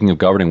 Speaking of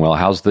governing well,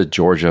 how's the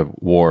Georgia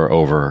war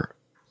over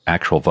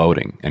actual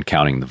voting and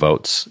counting the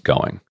votes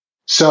going?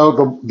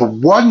 So the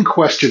one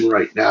question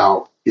right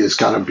now is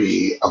going to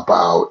be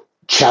about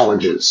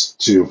challenges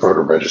to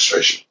voter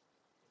registration.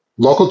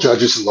 Local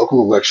judges and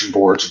local election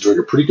boards are doing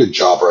a pretty good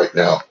job right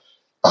now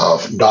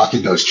of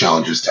knocking those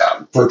challenges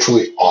down.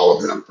 Virtually all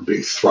of them are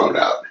being thrown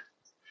out.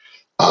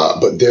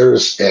 But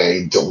there's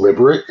a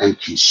deliberate and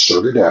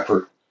concerted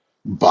effort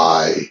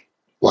by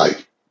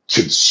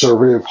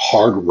conservative,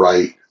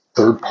 hard-right,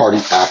 third-party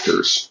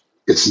actors.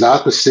 It's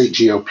not the state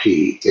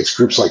GOP. It's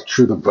groups like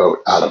True the Vote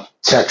out of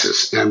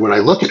Texas. And when I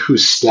look at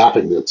who's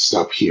staffing that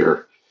stuff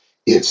here,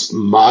 it's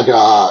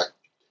MAGA.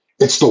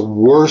 It's the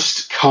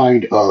worst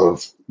kind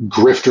of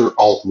grifter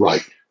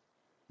alt-right.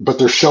 But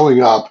they're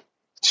showing up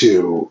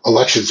to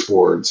elections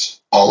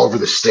boards all over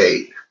the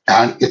state,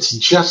 and it's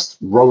just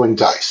rolling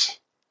dice.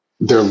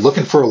 They're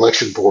looking for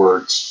election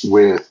boards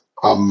with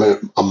a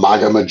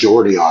MAGA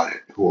majority on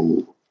it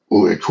who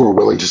are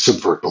willing to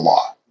subvert the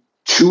law.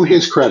 To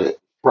his credit,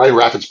 Brian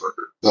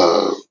Raffensperger,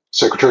 the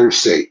Secretary of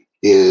State,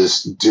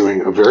 is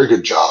doing a very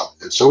good job,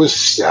 and so is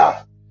his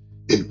staff,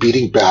 in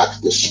beating back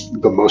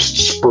the most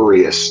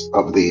spurious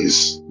of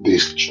these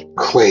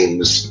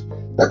claims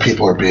that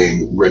people are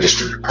being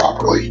registered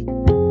improperly.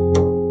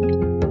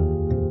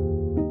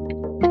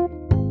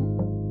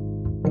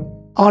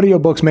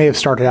 Audiobooks may have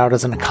started out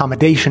as an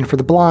accommodation for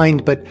the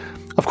blind, but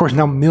of course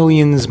now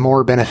millions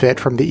more benefit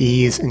from the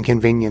ease and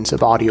convenience of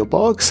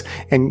audiobooks.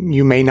 And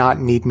you may not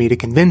need me to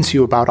convince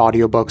you about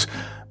audiobooks,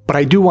 but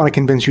I do want to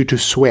convince you to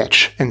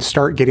switch and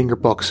start getting your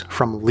books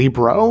from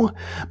Libro.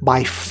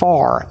 By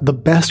far, the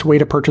best way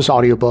to purchase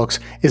audiobooks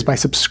is by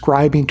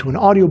subscribing to an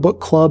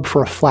audiobook club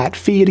for a flat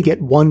fee to get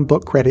 1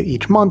 book credit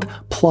each month,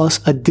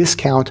 plus a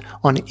discount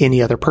on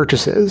any other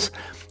purchases.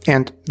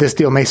 And this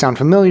deal may sound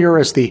familiar,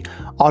 as the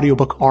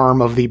audiobook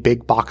arm of the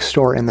big box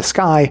store in the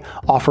sky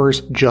offers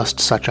just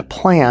such a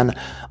plan.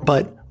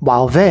 But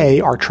while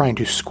they are trying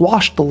to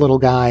squash the little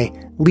guy,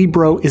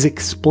 Libro is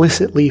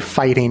explicitly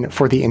fighting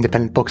for the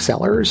independent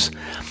booksellers.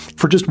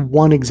 For just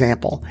one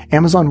example,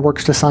 Amazon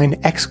works to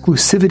sign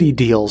exclusivity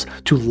deals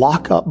to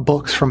lock up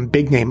books from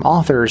big-name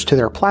authors to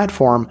their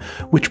platform,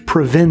 which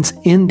prevents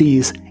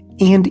indies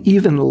and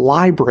even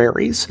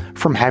libraries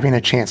from having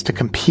a chance to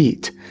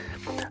compete.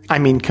 I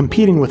mean,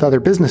 competing with other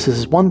businesses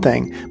is one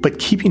thing, but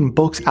keeping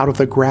books out of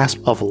the grasp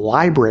of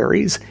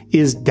libraries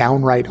is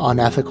downright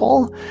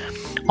unethical.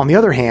 On the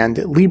other hand,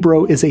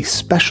 Libro is a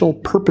special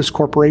purpose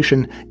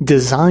corporation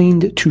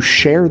designed to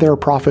share their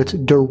profits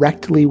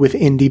directly with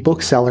indie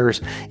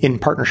booksellers in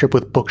partnership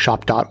with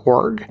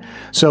bookshop.org.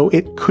 So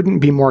it couldn't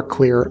be more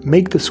clear.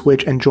 Make the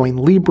switch and join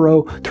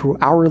Libro through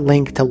our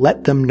link to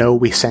let them know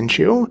we sent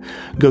you.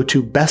 Go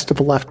to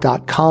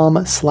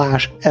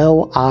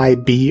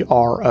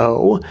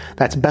bestoftheleft.com/LIBRO.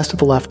 That's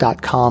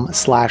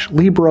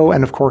bestoftheleft.com/Libro.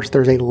 And of course,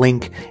 there's a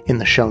link in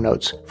the show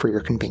notes for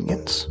your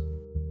convenience.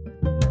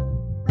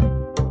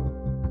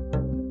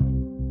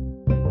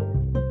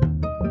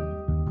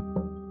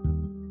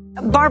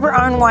 Barbara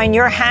Arnwine,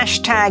 your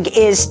hashtag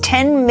is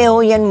 10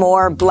 million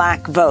more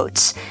black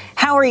votes.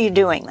 How are you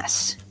doing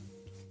this?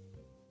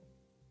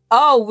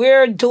 Oh,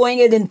 we're doing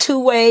it in 2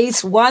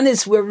 ways. One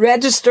is we're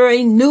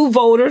registering new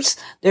voters.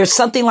 There's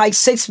something like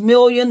 6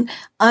 million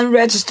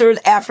unregistered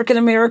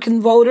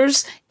African-American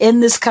voters in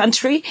this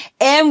country.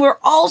 And we're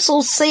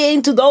also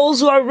saying to those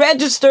who are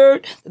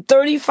registered, the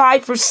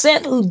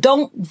 35% who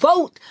don't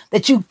vote,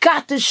 that you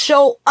got to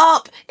show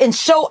up and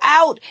show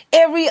out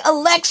every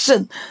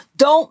election.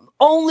 Don't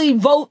only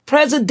vote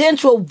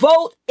presidential,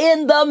 vote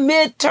in the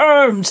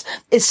midterms.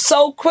 It's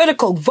so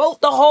critical.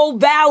 Vote the whole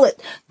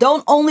ballot.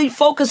 Don't only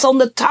focus on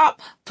the top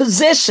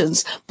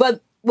positions,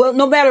 but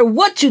no matter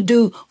what you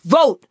do,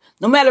 vote.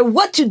 No matter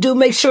what you do,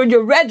 make sure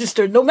you're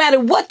registered. No matter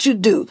what you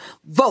do,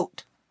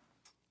 vote.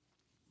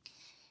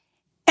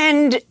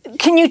 And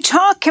can you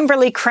talk,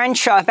 Kimberly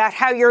Crenshaw, about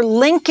how you're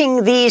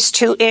linking these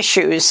two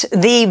issues,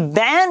 the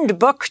banned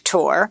book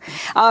tour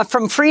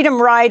from freedom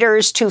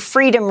riders to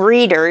freedom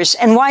readers,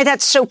 and why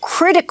that's so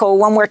critical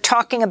when we're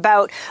talking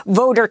about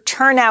voter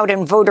turnout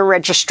and voter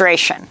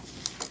registration?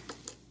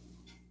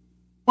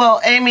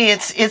 Well, Amy,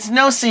 it's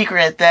no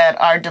secret that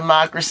our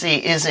democracy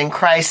is in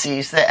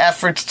crises. The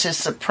efforts to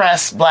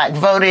suppress black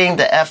voting,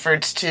 the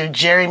efforts to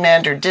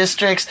gerrymander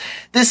districts,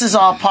 this is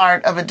all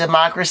part of a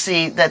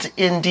democracy that's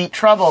in deep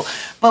trouble.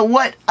 But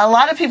what a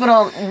lot of people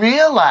don't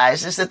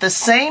realize is that the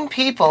same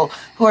people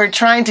who are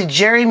trying to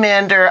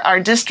gerrymander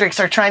our districts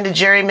are trying to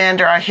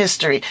gerrymander our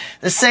history.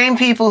 The same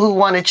people who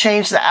want to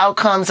change the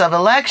outcomes of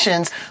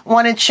elections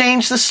want to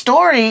change the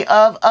story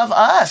of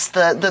us,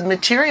 the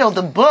material,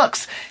 the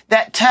books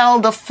that tell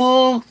the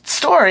full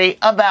story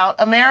about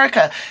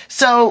America.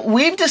 So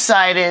we've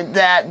decided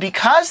that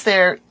because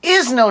there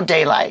is no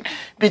daylight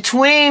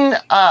between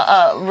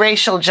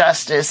racial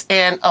justice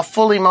and a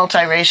fully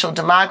multiracial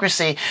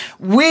democracy,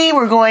 we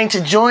were going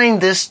to join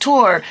this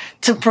tour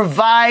to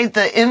provide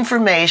the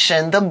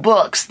information, the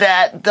books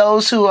that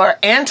those who are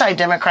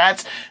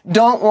anti-democrats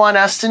don't want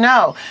us to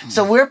know.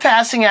 So we're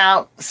passing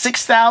out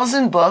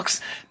 6,000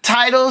 books,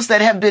 titles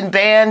that have been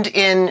banned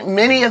in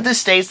many of the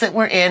states that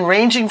we're in,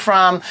 ranging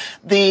from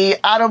the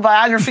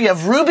autobiography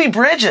of Ruby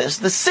Bridges,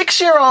 the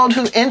 6-year-old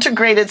who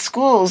integrated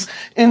schools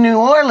in New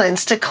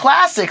Orleans, to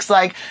classics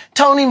like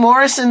Toni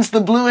Morrison's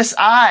The Bluest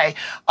Eye,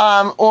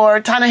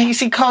 or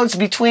Ta-Nehisi Coates'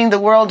 Between the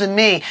World and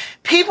Me.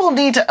 People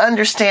need to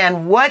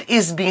understand what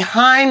is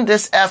behind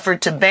this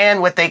effort to ban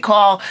what they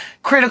call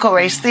critical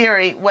race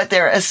theory. What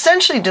they're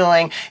essentially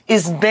doing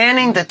is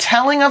banning the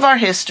telling of our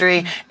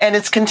history and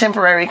its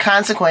contemporary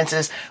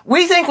consequences.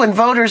 We think when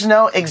voters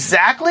know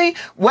exactly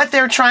what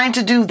they're trying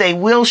to do, they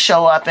will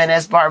show up. And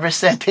as Barbara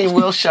said, they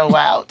will show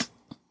out.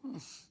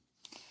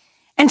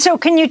 And so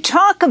can you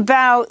talk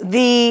about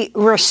the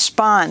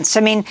response? I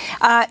mean,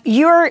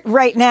 you're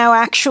right now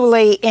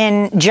actually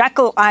in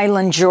Jekyll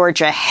Island,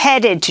 Georgia,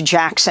 headed to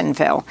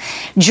Jacksonville.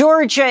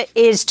 Georgia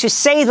is, to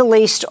say the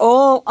least,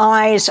 all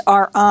eyes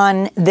are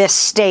on this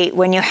state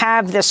when you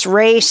have this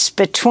race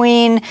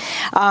between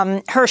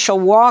Herschel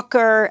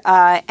Walker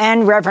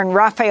and Reverend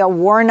Raphael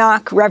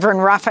Warnock.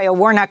 Reverend Raphael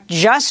Warnock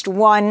just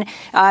won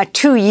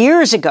 2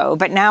 years ago,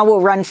 but now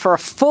will run for a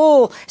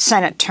full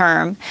Senate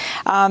term.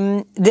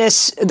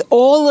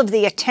 All of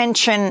the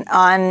attention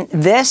on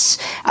this.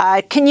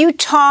 Can you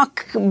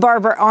talk,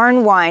 Barbara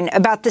Arnwine,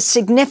 about the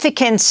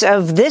significance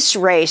of this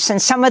race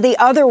and some of the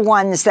other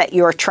ones that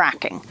you're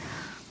tracking?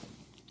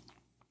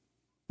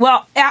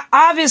 Well,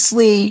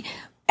 obviously,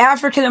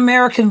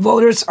 African-American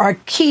voters are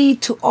key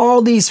to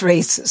all these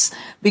races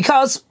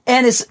because,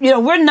 and it's,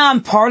 we're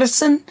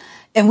nonpartisan,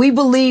 and we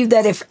believe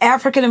that if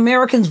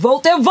African-Americans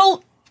vote, they'll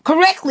vote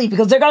correctly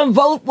because they're going to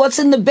vote what's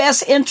in the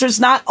best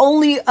interest not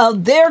only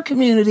of their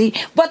community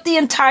but the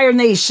entire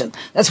nation.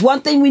 That's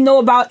one thing we know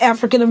about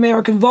African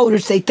American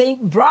voters. They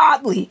think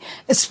broadly,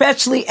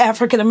 especially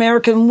African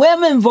American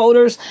women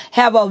voters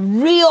have a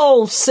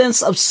real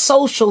sense of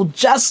social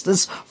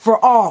justice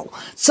for all.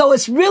 So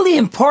it's really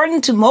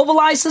important to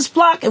mobilize this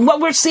bloc. And what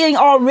we're seeing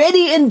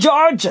already in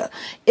Georgia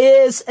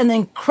is an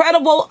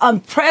incredible,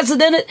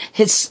 unprecedented,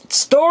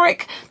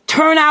 historic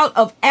turnout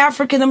of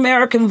African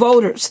American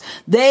voters.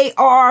 They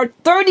are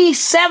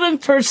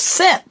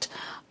 37%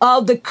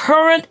 of the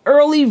current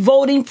early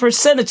voting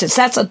percentages.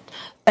 That's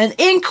an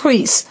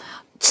increase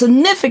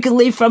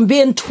significantly from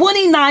being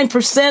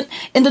 29%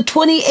 in the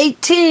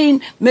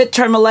 2018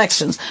 midterm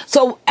elections.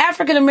 So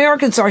African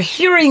Americans are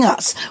hearing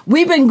us.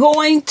 We've been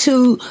going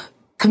to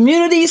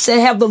communities that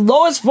have the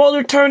lowest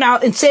voter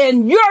turnout and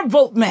saying your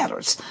vote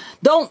matters.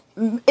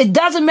 It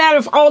doesn't matter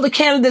if all the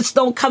candidates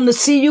don't come to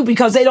see you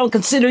because they don't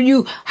consider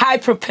you high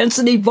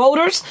propensity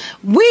voters.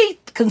 We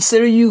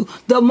consider you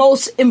the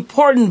most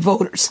important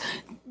voters.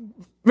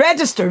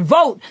 Register,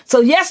 vote.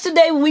 So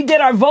yesterday we did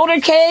our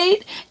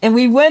votercade and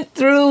we went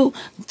through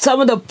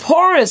some of the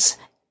poorest,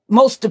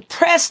 most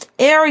depressed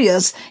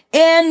areas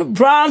in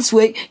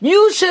Brunswick.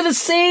 You should have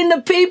seen the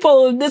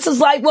people. This is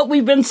like what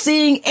we've been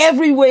seeing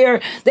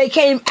everywhere. They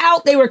came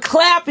out, they were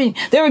clapping,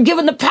 they were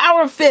giving the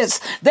power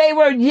fist, they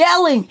were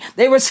yelling,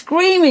 they were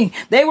screaming,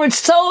 they were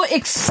so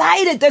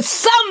excited that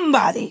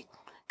somebody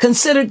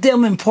considered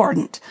them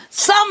important.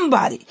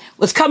 Somebody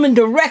was coming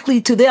directly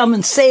to them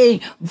and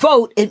saying,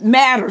 vote, it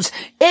matters.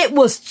 It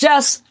was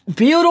just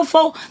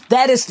beautiful.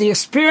 That is the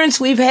experience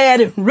we've had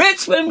in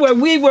Richmond, where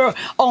we were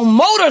on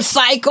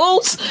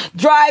motorcycles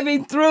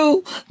driving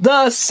through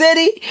the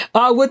city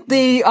with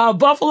the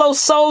Buffalo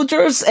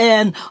Soldiers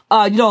and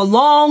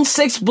long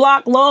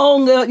 6-block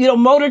long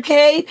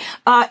motorcade.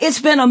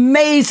 It's been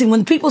amazing.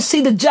 When people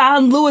see the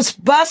John Lewis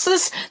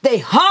buses, they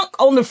honk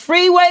on the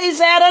freeways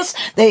at us.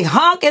 They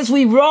honk as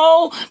we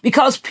roll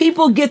because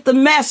people get the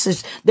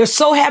message. They're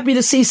so happy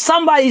to see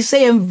somebody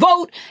saying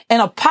vote in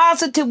a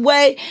positive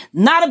way,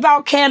 not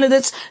about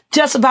candidates,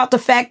 just about the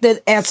fact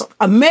that as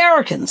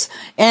Americans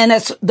and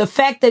as the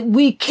fact that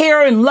we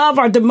care and love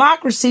our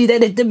democracy,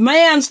 that it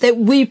demands that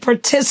we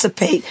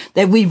participate,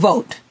 that we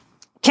vote.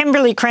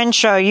 Kimberly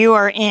Crenshaw, you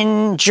are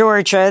in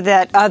Georgia.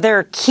 That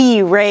other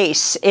key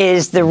race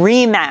is the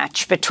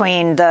rematch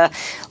between the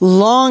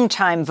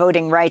longtime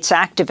voting rights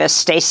activist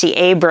Stacey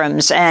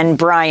Abrams and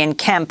Brian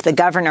Kemp, the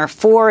governor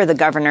for the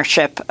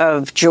governorship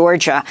of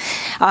Georgia.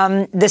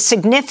 The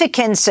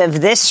significance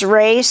of this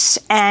race,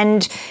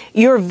 and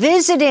you're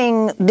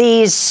visiting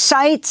these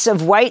sites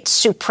of white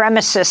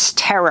supremacist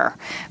terror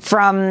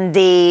from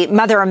the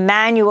Mother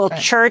Emanuel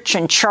Church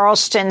in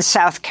Charleston,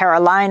 South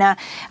Carolina,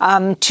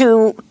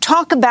 to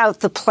talk about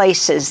the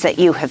places that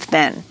you have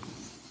been.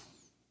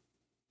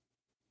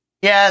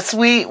 Yes,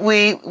 we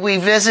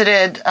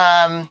visited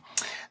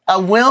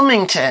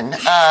Wilmington,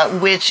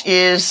 which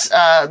is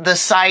the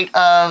site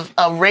of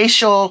a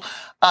racial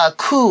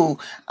coup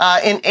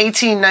in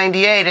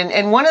 1898.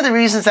 And one of the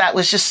reasons that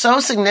was just so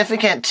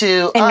significant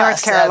to in us,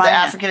 North Carolina, the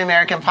African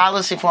American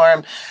Policy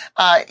Forum,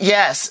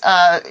 was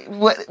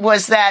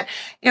that,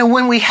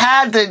 when we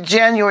had the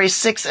January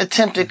 6th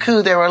attempted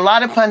coup, there were a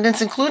lot of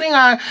pundits, including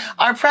our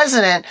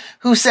president,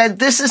 who said,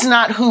 this is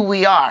not who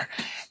we are.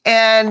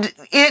 And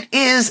it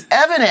is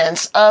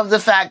evidence of the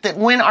fact that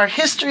when our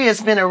history has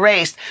been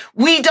erased,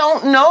 we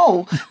don't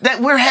know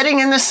that we're heading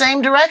in the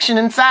same direction.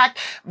 In fact,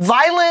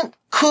 violent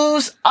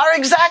coups are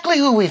exactly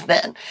who we've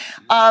been.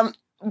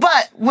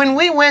 But when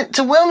we went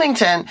to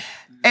Wilmington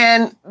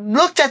and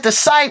looked at the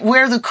site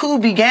where the coup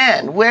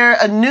began, where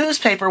a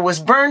newspaper was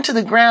burned to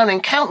the ground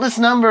and countless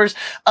numbers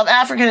of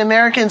African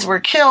Americans were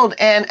killed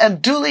and a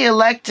duly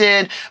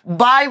elected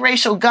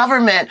biracial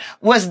government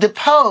was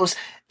deposed,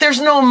 there's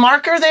no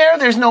marker there.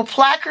 There's no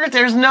placard.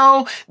 There's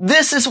no,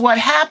 this is what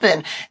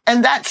happened.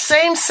 And that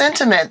same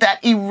sentiment,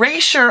 that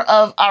erasure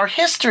of our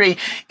history,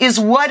 is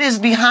what is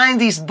behind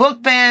these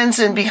book bans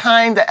and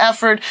behind the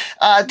effort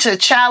to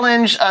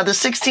challenge the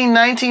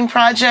 1619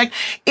 Project.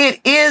 It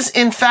is,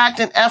 in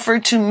fact, an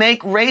effort to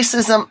make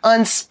racism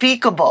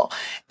unspeakable.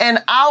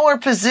 And our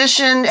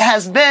position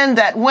has been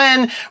that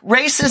when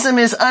racism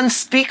is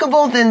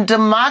unspeakable, then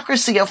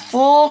democracy, a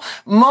full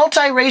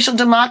multiracial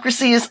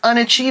democracy, is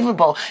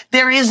unachievable.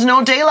 There is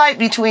no daylight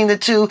between the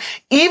two,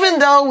 even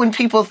though when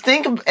people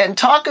think and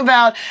talk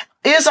about,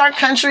 is our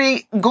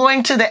country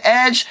going to the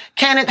edge?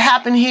 Can it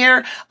happen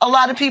here? A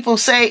lot of people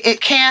say it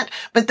can't,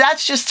 but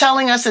that's just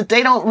telling us that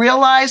they don't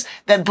realize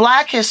that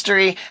Black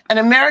history and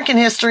American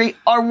history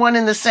are one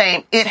and the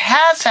same. It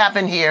has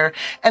happened here,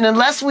 and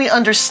unless we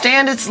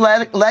understand its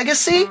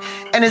legacy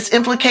and its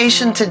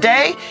implication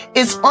today,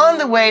 it's on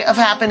the way of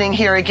happening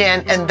here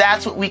again, and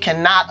that's what we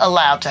cannot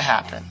allow to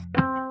happen.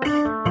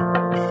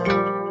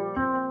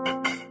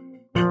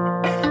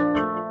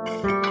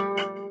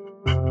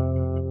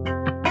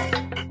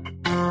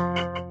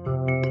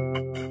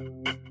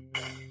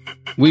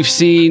 We've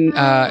seen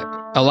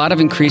a lot of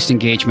increased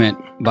engagement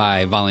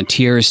by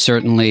volunteers,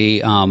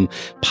 certainly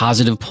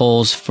positive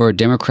polls for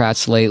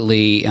Democrats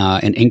lately,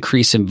 an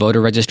increase in voter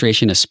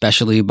registration,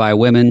 especially by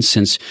women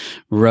since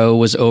Roe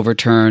was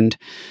overturned.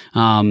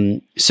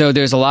 So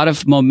there's a lot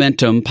of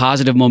momentum,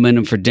 positive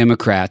momentum for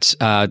Democrats.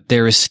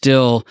 There is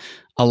still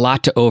a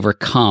lot to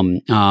overcome.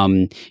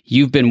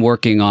 You've been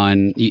working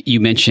on, you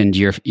mentioned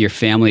your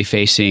family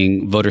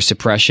facing voter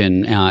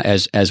suppression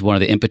as one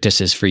of the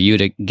impetuses for you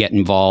to get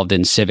involved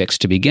in civics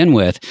to begin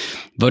with.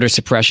 Voter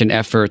suppression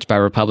efforts by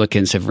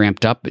Republicans have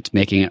ramped up. It's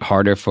making it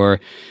harder for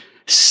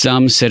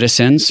some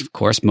citizens, of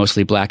course,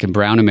 mostly Black and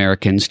brown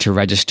Americans, to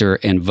register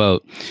and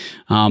vote.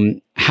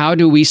 How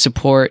do we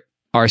support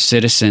our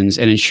citizens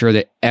and ensure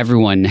that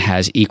everyone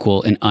has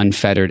equal and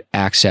unfettered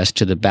access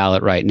to the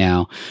ballot right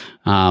now?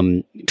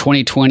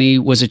 2020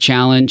 was a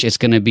challenge. It's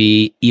going to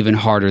be even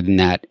harder than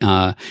that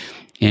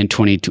in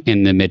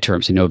the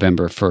midterms in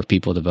November for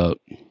people to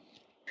vote.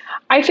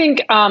 I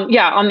think,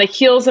 on the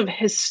heels of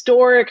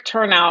historic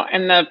turnout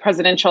in the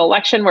presidential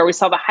election, where we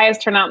saw the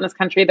highest turnout in this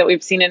country that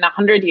we've seen in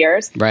 100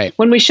 years, right,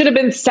 when we should have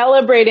been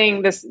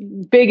celebrating this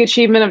big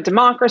achievement of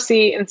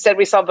democracy, instead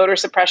we saw voter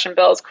suppression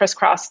bills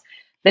crisscross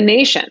the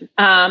nation.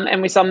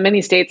 And we saw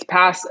many states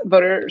pass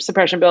voter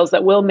suppression bills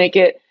that will make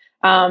it,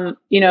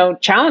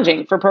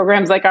 challenging for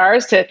programs like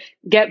ours to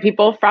get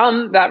people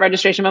from that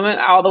registration moment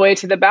all the way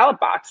to the ballot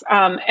box.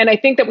 And I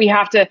think that we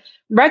have to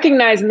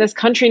recognize in this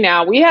country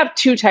now, we have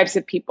two types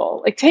of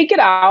people. Like, take it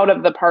out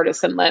of the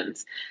partisan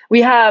lens.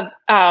 We have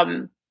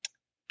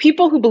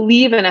people who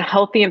believe in a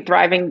healthy and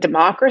thriving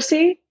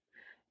democracy,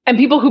 and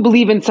people who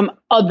believe in some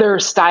other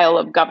style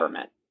of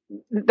government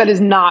that is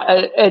not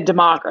a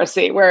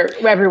democracy, where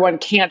everyone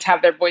can't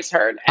have their voice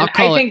heard. And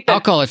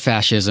I'll call it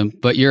fascism,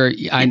 but you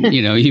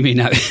may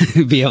not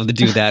be able to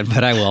do that,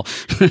 but I will.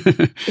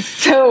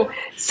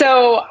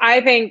 So I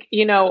think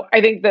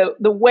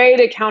the way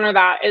to counter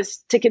that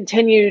is to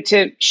continue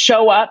to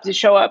show up,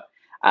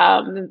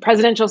 the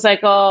presidential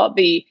cycle,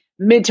 the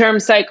midterm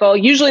cycle.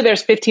 Usually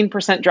there's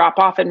 15% drop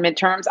off in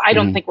midterms. I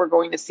don't think we're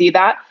going to see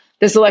that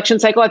this election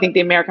cycle. I think the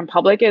American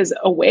public is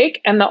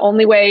awake, and the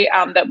only way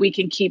that we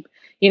can keep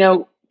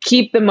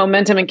the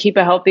momentum and keep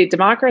a healthy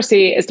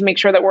democracy is to make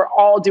sure that we're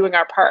all doing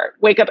our part.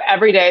 Wake up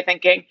every day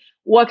thinking,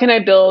 what can I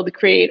build,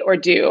 create, or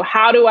do?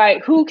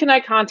 Who can I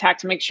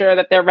contact to make sure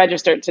that they're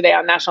registered today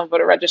on National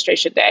Voter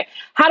Registration Day?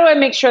 How do I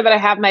make sure that I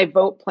have my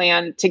vote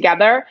plan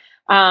together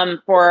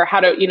for how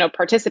to,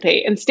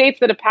 participate? In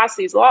states that have passed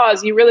these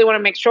laws, you really want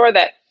to make sure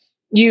that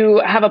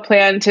you have a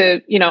plan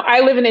to,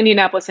 I live in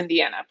Indianapolis,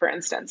 Indiana, for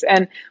instance,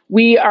 and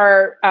we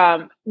are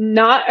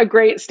not a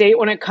great state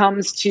when it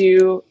comes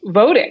to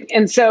voting.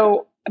 And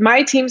so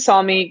my team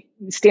saw me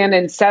stand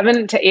in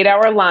 7 to 8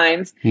 hour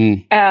lines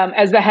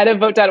as the head of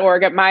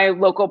vote.org at my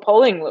local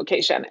polling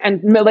location.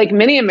 And like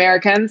many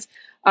Americans,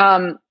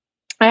 I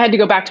had to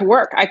go back to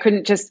work. I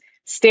couldn't just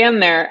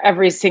stand there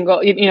every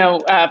single,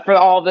 for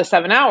all the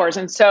 7 hours.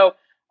 And so,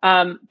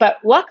 but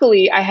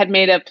luckily I had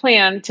made a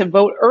plan to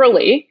vote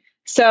early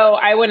So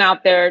I went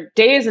out there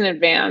days in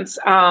advance.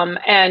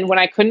 And when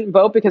I couldn't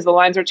vote because the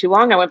lines were too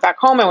long, I went back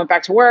home, I went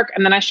back to work,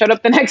 and then I showed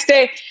up the next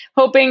day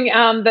hoping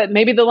that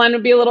maybe the line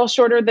would be a little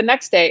shorter the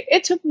next day.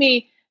 It took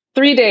me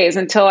 3 days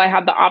until I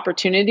had the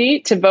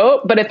opportunity to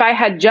vote. But if I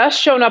had just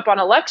shown up on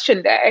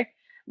election day,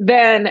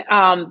 then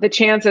the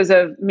chances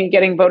of me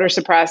getting voter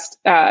suppressed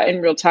in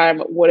real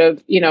time would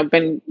have,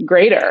 been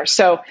greater.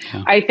 So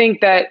I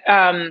think that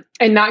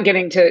and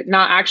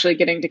not actually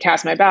getting to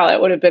cast my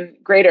ballot would have been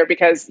greater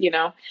because,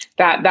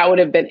 that would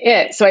have been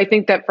it. So I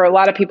think that for a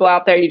lot of people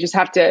out there, you just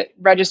have to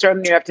register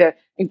and you have to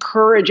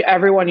encourage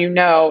everyone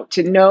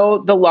to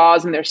know the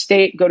laws in their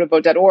state. Go to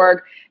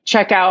vote.org,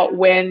 check out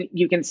when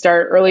you can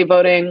start early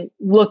voting,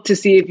 look to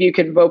see if you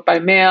can vote by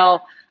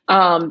mail,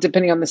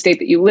 depending on the state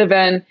that you live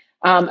in.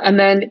 And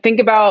then think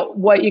about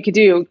what you could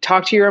do.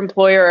 Talk to your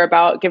employer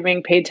about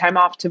giving paid time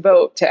off to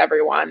vote to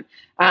everyone,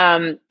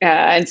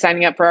 and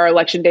signing up for our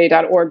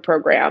electionday.org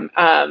program.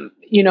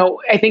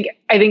 I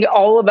think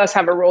all of us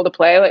have a role to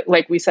play.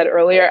 Like we said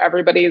earlier,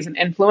 everybody is an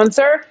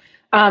influencer.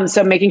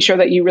 So making sure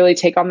that you really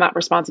take on that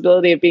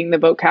responsibility of being the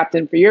vote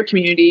captain for your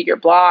community, your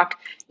block,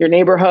 your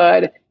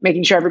neighborhood,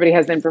 making sure everybody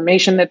has the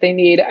information that they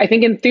need. I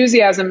think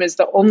enthusiasm is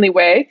the only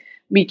way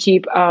we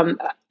keep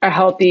a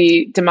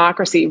healthy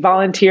democracy.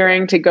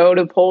 Volunteering to go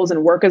to polls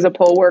and work as a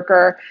poll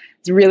worker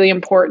is really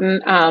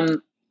important,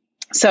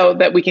 so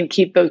that we can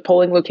keep those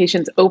polling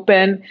locations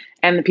open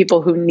and the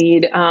people who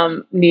need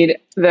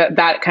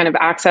that kind of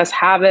access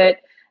have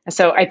it.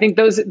 So I think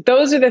those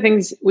are the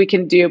things we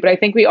can do. But I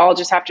think we all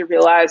just have to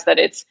realize that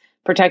it's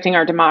protecting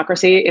our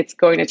democracy. It's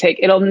going to take.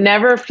 It'll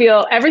never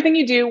feel. Everything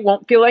you do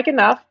won't feel like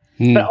enough.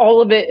 But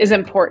all of it is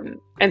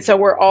important. And so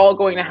we're all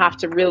going to have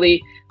to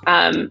really,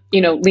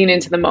 lean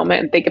into the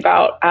moment and think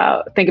about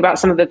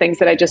some of the things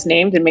that I just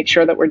named and make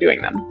sure that we're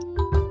doing them.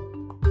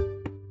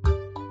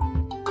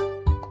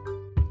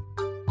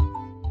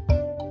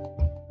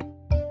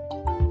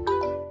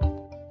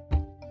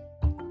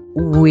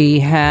 We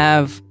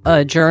have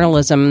a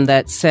journalism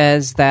that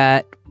says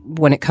that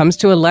when it comes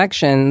to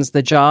elections,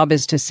 the job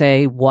is to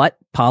say what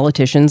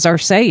politicians are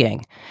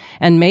saying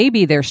and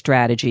maybe their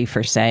strategy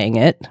for saying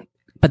it.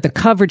 But the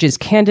coverage is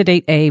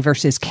candidate A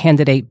versus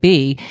candidate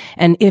B.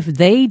 And if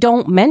they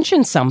don't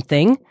mention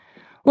something,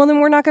 well,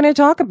 then we're not going to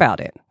talk about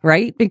it,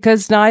 right?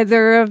 Because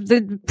neither of the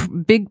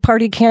big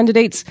party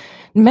candidates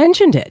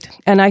mentioned it.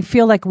 And I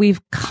feel like we've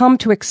come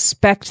to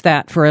expect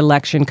that for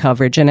election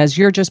coverage. And as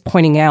you're just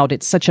pointing out,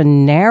 it's such a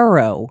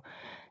narrow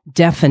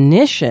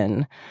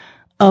definition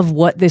of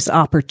what this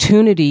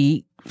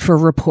opportunity for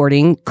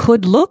reporting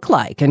could look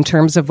like in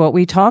terms of what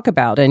we talk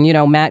about. And,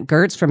 Matt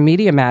Gertz from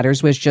Media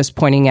Matters was just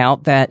pointing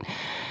out that,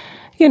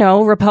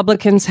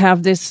 Republicans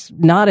have this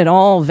not at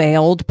all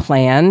veiled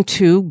plan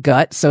to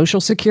gut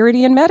Social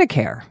Security and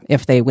Medicare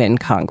if they win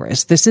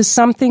Congress. This is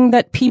something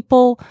that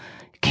people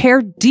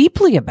care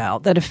deeply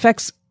about, that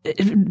affects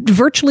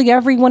virtually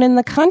everyone in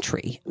the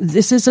country.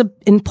 This is an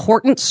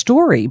important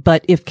story,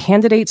 but if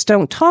candidates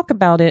don't talk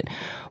about it,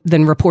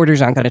 then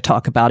reporters aren't going to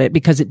talk about it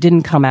because it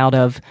didn't come out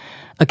of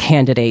a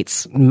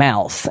candidate's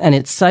mouth. And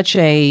it's such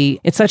a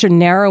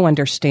narrow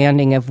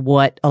understanding of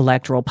what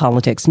electoral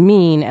politics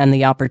mean and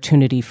the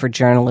opportunity for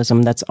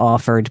journalism that's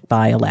offered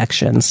by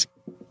elections.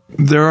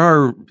 There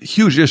are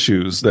huge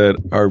issues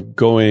that are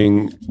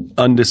going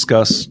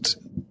undiscussed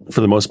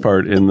for the most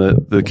part in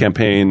the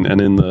campaign and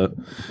in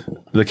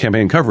the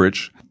campaign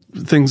coverage,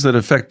 things that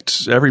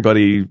affect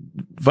everybody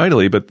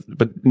vitally, but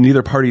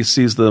neither party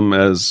sees them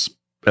as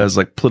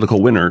like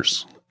political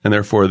winners, and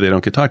therefore they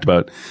don't get talked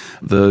about.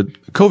 The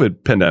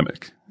COVID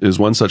pandemic is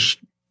one such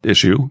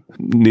issue.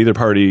 Neither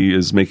party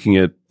is making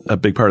it a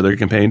big part of their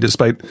campaign,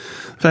 despite the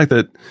fact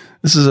that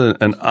this is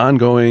an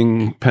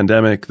ongoing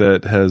pandemic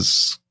that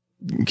has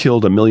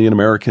killed 1 million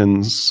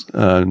Americans,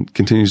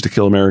 continues to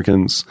kill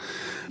Americans.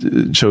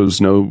 It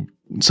shows no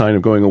sign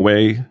of going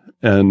away,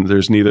 and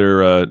there's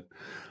neither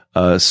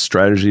a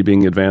strategy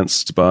being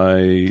advanced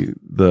by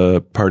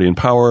the party in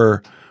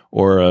power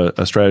or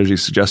a strategy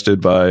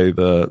suggested by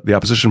the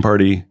opposition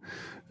party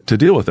to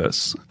deal with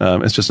this.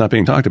 It's just not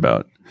being talked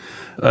about.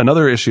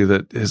 Another issue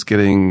that is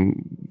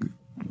getting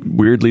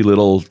weirdly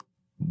little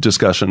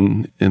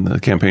discussion in the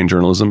campaign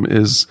journalism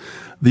is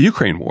the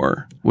Ukraine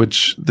war,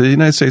 which the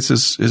United States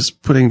is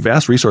putting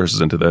vast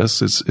resources into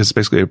this. It's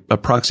basically a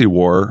proxy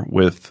war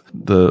with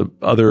the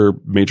other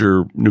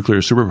major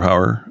nuclear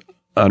superpower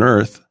on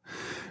Earth,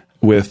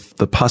 with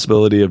the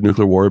possibility of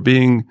nuclear war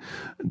being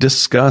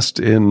discussed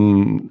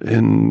in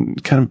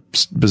kind of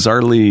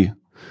bizarrely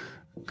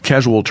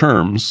casual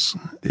terms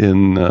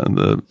in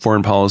the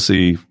foreign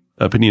policy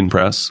opinion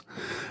press.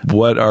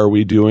 What are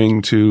we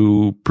doing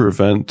to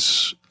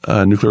prevent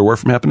nuclear war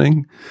from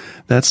happening?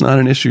 That's not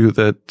an issue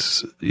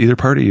that either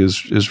party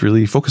is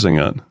really focusing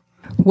on.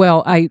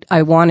 Well,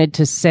 I wanted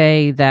to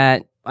say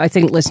that I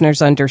think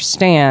listeners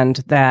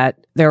understand that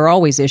there are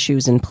always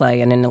issues in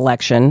play in an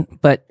election,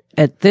 but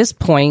at this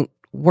point,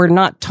 we're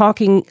not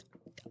talking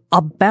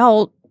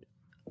about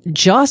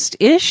just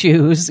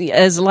issues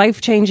as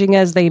life-changing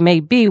as they may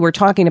be. We're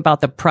talking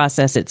about the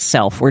process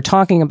itself. We're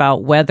talking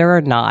about whether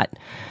or not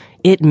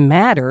it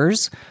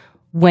matters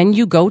when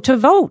you go to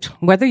vote,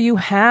 whether you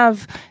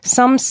have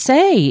some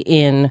say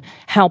in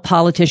how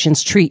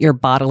politicians treat your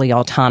bodily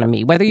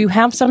autonomy, whether you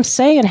have some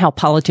say in how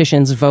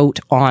politicians vote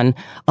on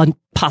a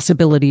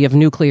possibility of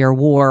nuclear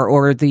war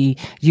or the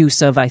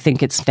use of, I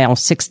think it's now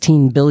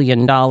 $16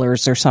 billion or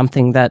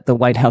something that the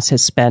White House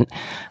has spent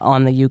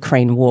on the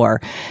Ukraine war.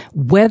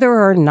 Whether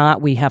or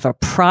not we have a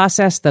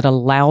process that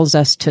allows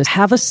us to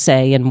have a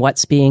say in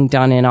what's being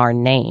done in our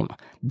name.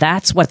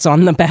 That's what's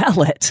on the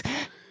ballot.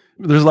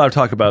 There's a lot of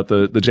talk about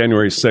the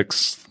January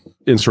 6th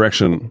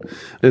insurrection.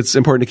 It's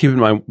important to keep in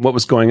mind what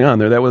was going on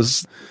there. That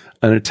was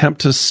an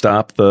attempt to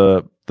stop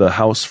the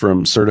House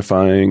from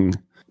certifying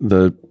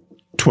the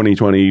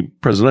 2020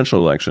 presidential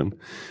election.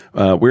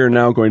 We are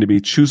now going to be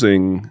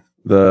choosing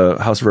the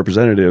House of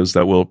Representatives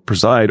that will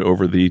preside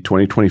over the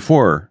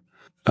 2024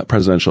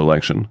 presidential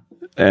election.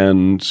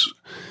 And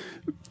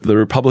the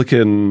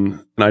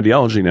Republican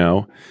ideology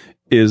now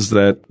is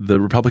that the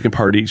Republican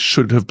Party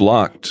should have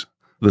blocked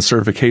the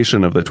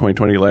certification of the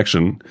 2020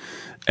 election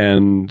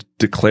and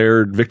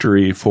declared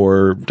victory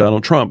for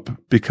Donald Trump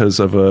because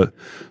of a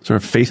sort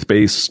of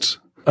faith-based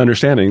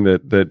understanding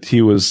that he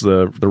was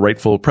the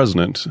rightful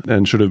president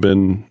and should have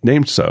been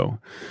named so.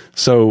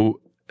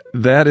 So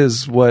that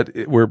is what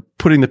we're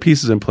putting the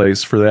pieces in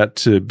place for that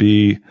to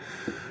be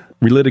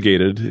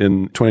relitigated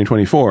in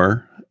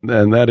 2024.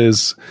 And that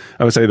is,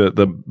 I would say,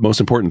 the most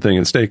important thing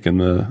at stake in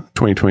the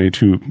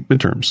 2022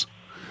 midterms.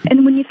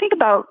 And when you think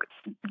about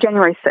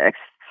January 6th,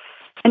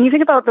 and you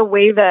think about the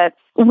way that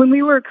when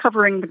we were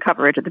covering the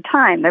coverage at the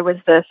time, there was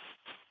this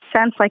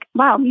sense like,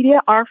 wow, media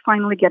are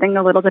finally getting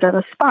a little bit of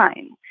a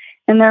spine.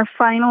 And they're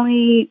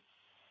finally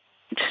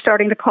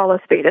starting to call a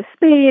spade,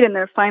 and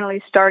they're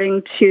finally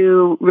starting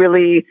to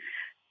really,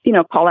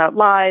 call out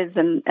lies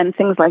and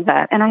things like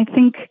that. And I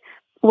think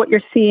what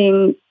you're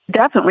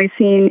definitely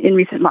seeing in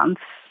recent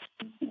months,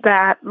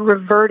 that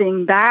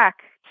reverting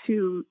back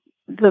to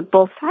the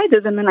both sides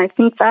of them. And I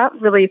think that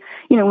really,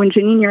 when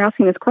Janine, you're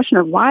asking this question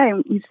of why,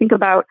 you think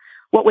about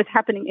what was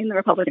happening in the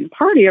Republican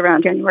Party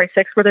around January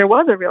 6th, where there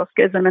was a real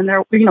schism, and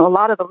there, a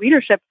lot of the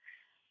leadership,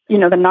 the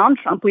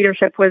non-Trump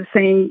leadership was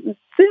saying,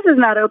 this is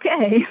not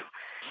okay.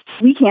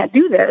 We can't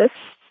do this.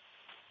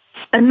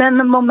 And then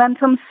the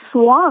momentum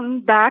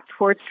swung back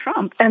towards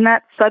Trump, and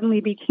that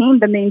suddenly became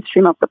the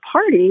mainstream of the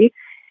party.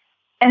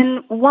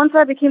 And once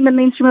that became the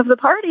mainstream of the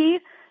party,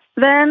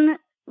 then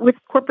with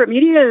corporate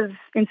media's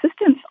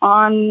insistence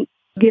on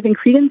giving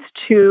credence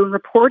to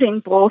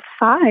reporting both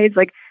sides,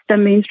 like the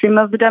mainstream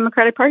of the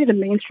Democratic Party, the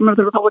mainstream of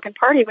the Republican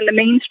Party, when the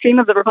mainstream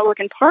of the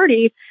Republican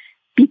Party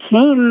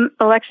became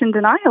election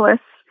denialists,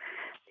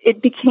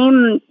 it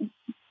became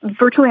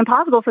virtually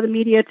impossible for the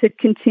media to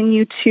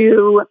continue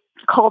to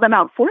call them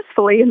out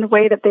forcefully in the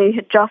way that they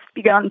had just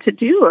begun to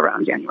do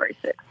around January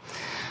 6th.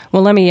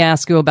 Well, let me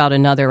ask you about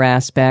another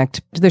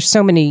aspect. There's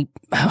so many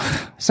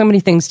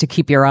things to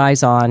keep your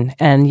eyes on,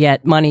 and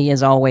yet money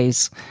is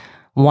always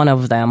one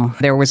of them.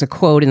 There was a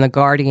quote in The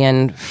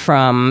Guardian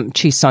from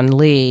Chi-Sun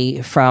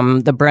Lee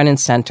from the Brennan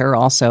Center,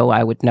 also,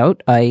 I would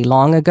note, a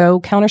long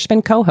ago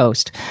Counterspin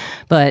co-host.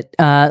 But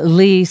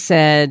Lee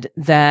said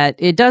that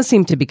it does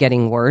seem to be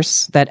getting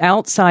worse, that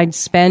outside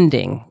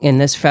spending in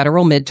this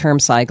federal midterm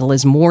cycle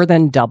is more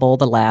than double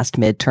the last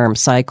midterm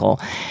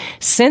cycle.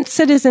 Since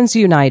Citizens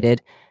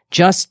United,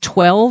 just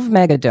 12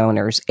 mega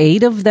donors,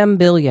 8 of them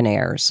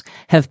billionaires,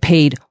 have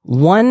paid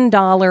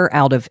 $1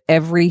 out of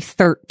every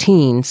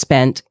 13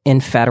 spent in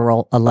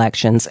federal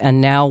elections.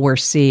 And now we're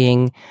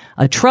seeing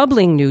a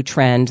troubling new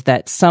trend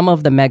that some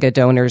of the mega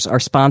donors are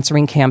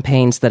sponsoring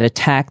campaigns that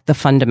attack the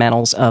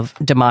fundamentals of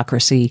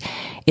democracy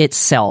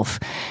itself.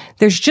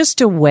 There's just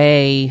a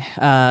way,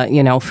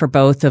 for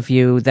both of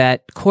you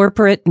that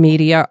corporate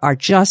media are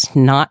just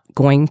not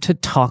going to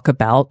talk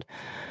about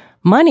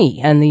money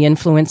and the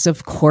influence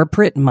of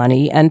corporate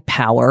money and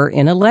power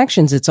in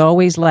elections. It's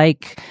always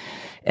like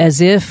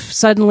as if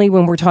suddenly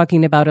when we're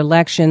talking about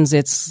elections,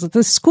 it's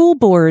the school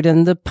board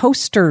and the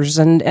posters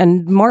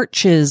and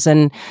marches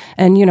and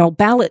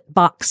ballot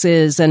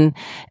boxes. And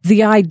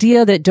the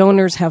idea that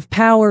donors have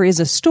power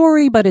is a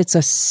story, but it's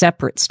a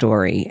separate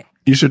story.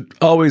 You should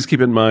always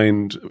keep in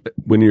mind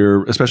when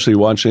you're especially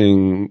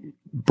watching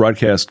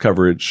broadcast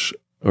coverage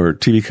or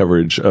TV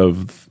coverage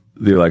of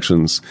the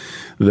elections,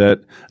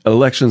 that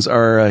elections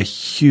are a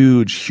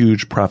huge,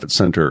 huge profit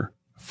center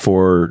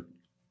for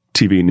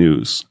TV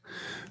news.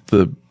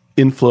 The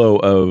inflow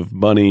of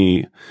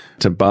money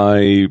to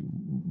buy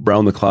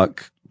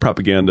round-the-clock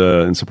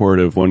propaganda in support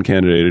of one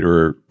candidate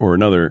or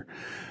another,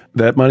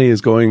 that money is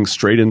going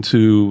straight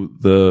into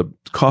the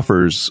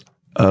coffers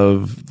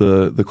of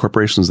the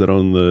corporations that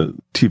own the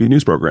TV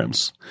news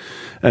programs.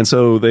 And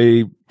so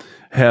they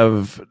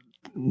have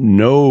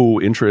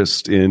no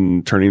interest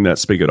in turning that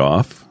spigot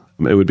off.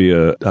 It would be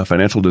a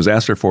financial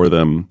disaster for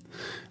them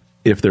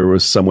if there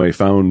was some way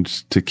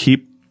found to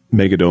keep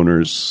mega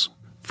donors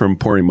from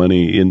pouring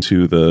money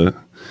into the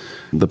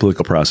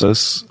political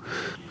process.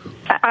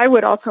 I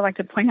would also like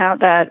to point out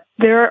that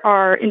there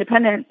are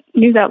independent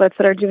news outlets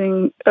that are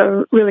doing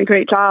a really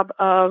great job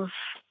of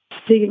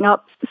digging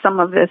up some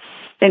of this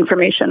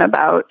information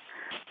about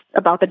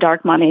the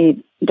dark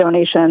money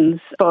donations,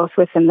 both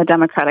within the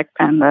Democratic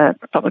and the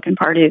Republican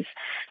parties.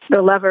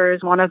 The lever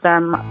is one of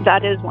them.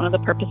 That is one of the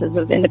purposes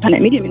of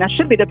independent media. I mean, that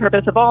should be the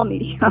purpose of all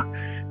media,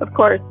 of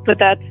course, but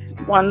that's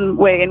one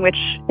way in which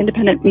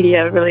independent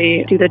media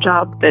really do the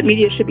job that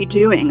media should be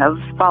doing of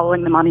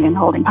following the money and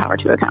holding power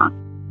to account.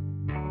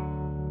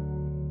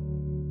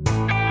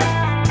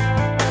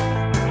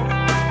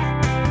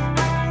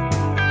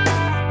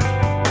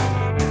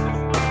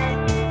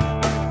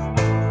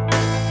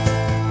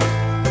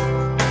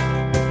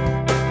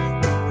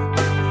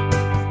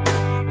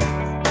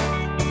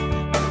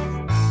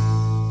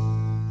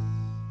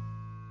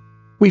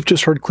 We've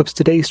just heard clips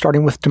today,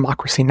 starting with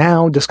Democracy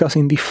Now!,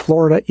 discussing the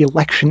Florida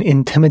election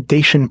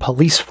intimidation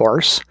police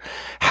force.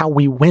 How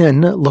We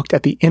Win looked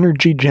at the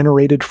energy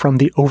generated from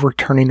the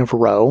overturning of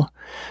Roe.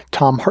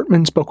 Thom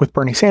Hartmann spoke with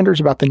Bernie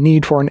Sanders about the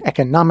need for an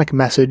economic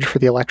message for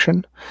the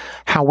election.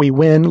 How We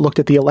Win looked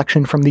at the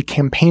election from the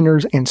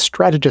campaigners and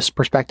strategists'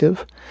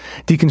 perspective.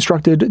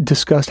 Deconstructed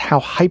discussed how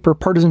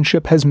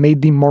hyperpartisanship has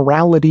made the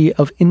morality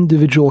of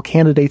individual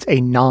candidates a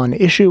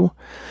non-issue.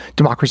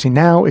 Democracy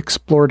Now!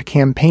 Explored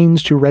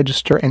campaigns to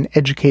register and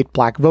educate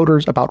black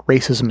voters about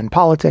racism in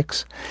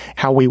politics.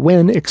 How We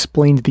Win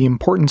explained the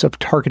importance of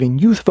targeting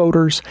youth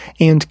voters,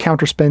 and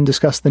Counterspin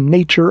discussed the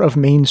nature of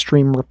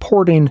mainstream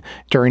reporting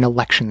during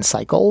election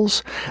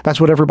cycles.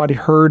 That's what everybody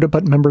heard,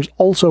 but members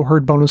also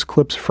heard bonus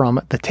clips from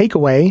The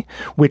Takeaway,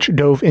 which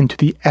dove into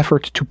the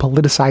effort to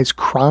politicize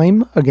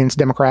crime against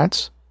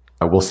Democrats.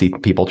 We'll see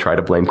people try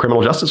to blame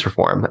criminal justice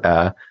reform,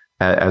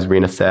 as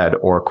Rena said,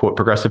 or quote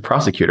progressive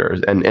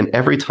prosecutors. And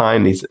every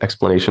time these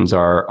explanations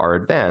are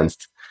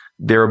advanced,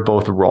 they're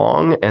both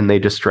wrong, and they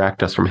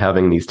distract us from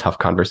having these tough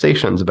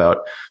conversations about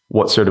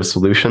what sort of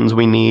solutions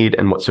we need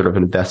and what sort of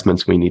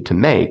investments we need to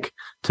make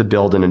to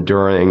build an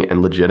enduring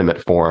and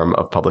legitimate form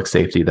of public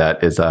safety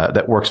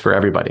that works for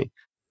everybody.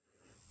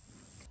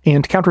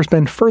 And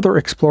Counterspin further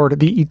explored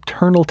the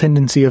eternal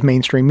tendency of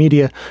mainstream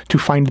media to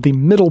find the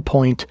middle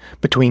point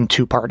between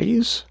two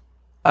parties.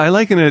 I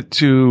liken it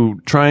to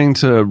trying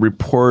to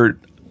report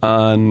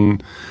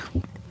on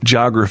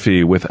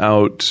geography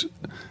without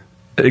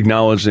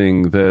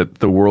acknowledging that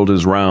the world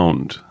is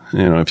round.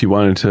 You know, if you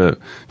wanted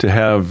to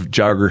have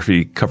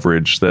geography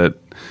coverage that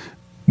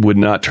would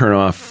not turn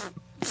off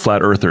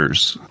flat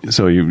earthers.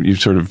 So you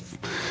sort of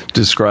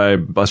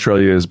describe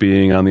Australia as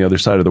being on the other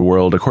side of the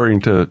world,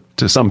 according to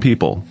some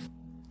people.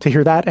 To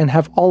hear that and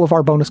have all of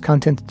our bonus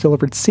content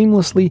delivered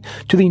seamlessly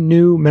to the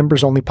new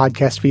members-only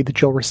podcast feed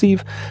that you'll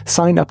receive,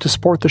 sign up to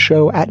support the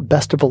show at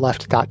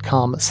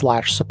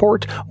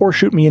besttheleft.com/support, or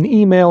shoot me an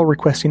email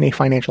requesting a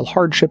financial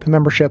hardship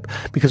membership,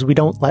 because we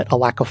don't let a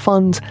lack of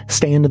funds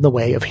stand in the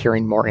way of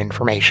hearing more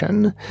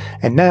information.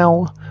 And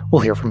now,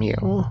 we'll hear from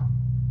you.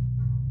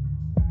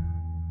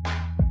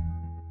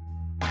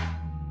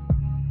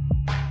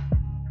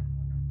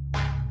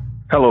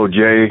 Hello,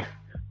 Jay.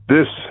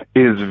 This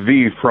is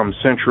V from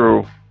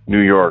Central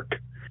New York.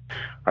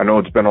 I know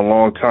it's been a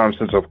long time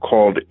since I've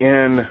called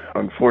in.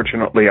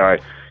 Unfortunately, I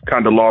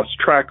kind of lost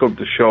track of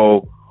the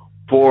show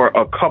for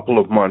a couple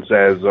of months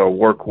as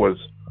work was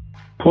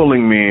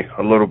pulling me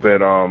a little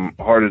bit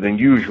harder than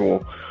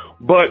usual.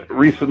 But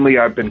recently,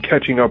 I've been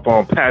catching up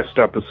on past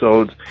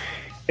episodes,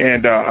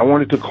 and I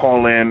wanted to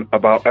call in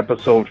about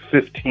episode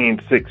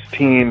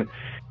 1516,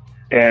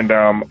 and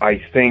I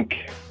think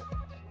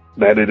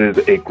that it is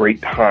a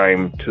great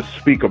time to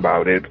speak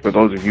about it. For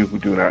those of you who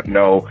do not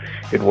know,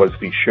 it was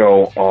the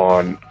show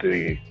on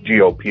the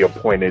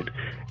GOP-appointed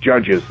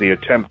judges, the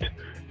attempt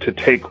to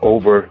take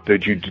over the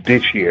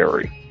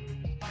judiciary.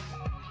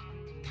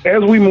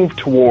 As we move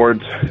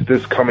towards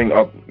this coming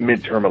up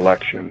midterm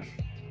election,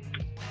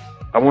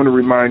 I want to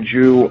remind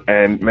you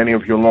and many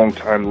of your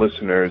longtime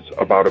listeners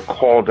about a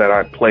call that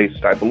I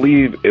placed. I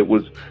believe it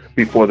was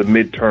before the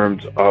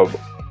midterms of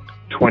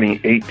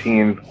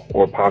 2018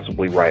 or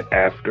possibly right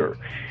after.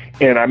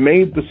 And I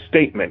made the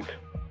statement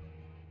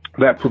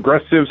that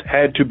progressives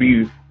had to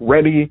be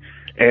ready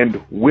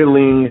and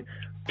willing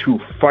to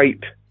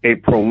fight a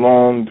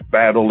prolonged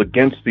battle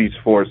against these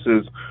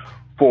forces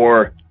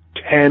for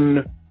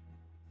 10,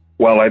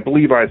 well, I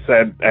believe I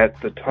said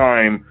at the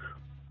time,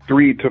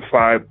 3 to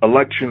 5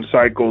 election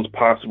cycles,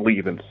 possibly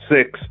even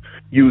 6,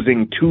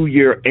 using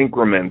 2-year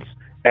increments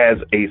as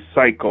a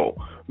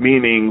cycle,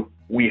 meaning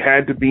we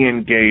had to be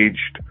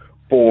engaged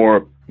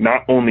for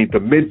not only the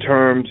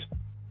midterms,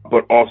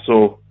 but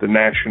also the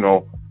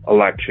national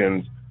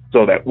elections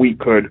so that we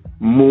could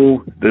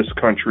move this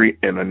country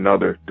in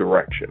another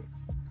direction.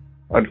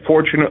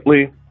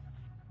 Unfortunately,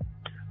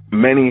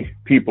 many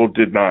people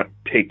did not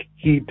take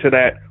heed to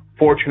that.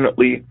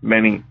 Fortunately,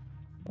 many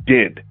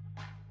did.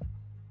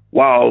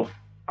 While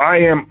I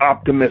am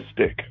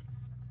optimistic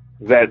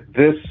that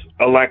this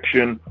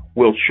election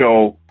will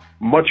show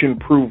much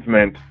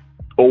improvement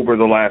over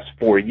the last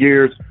 4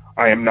 years,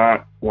 I am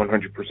not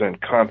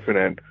 100%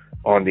 confident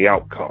on the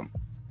outcome.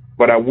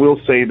 But I will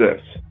say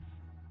this.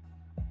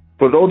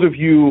 For those of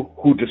you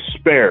who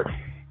despair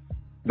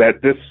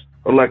that this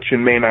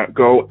election may not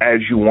go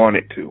as you want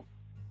it to,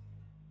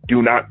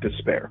 do not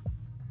despair,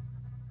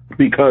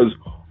 because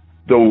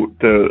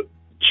the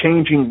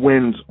changing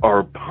winds are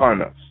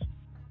upon us.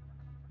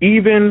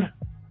 Even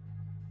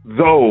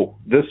though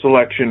this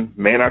election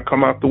may not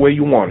come out the way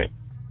you want it,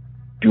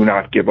 do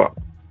not give up.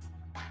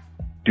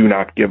 Do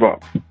not give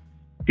up.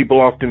 People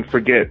often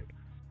forget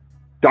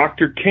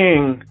Dr.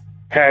 King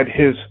had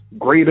his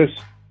greatest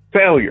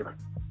failure,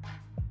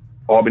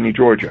 Albany,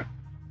 Georgia,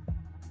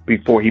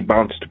 before he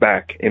bounced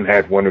back and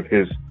had one of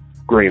his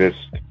greatest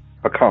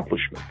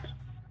accomplishments.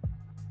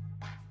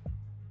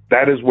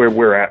 That is where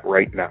we're at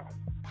right now.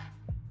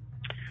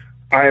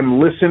 I am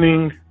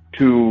listening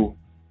to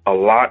a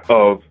lot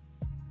of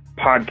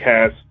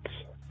podcasts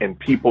and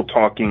people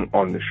talking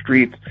on the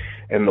streets,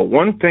 and the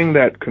one thing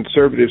that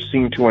conservatives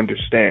seem to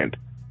understand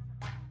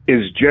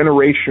is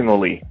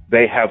generationally,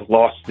 they have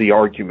lost the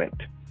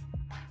argument.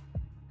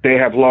 They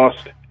have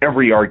lost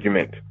every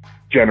argument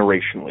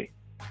generationally.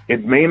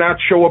 It may not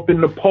show up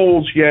in the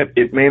polls yet.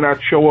 It may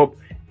not show up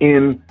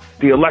in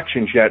the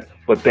elections yet,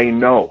 but they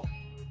know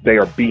they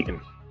are beaten.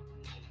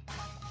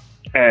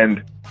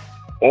 And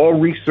all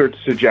research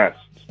suggests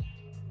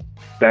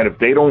that if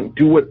they don't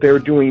do what they're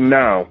doing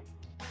now,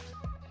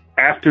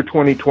 after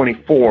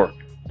 2024,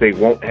 they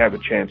won't have a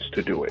chance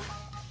to do it.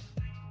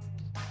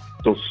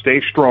 So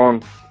stay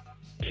strong,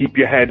 keep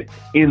your head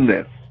in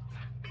this,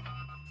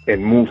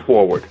 and move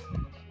forward.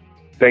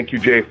 Thank you,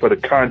 Jay, for the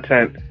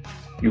content.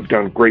 You've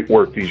done great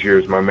work these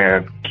years, my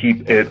man.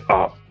 Keep it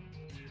up.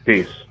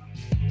 Peace.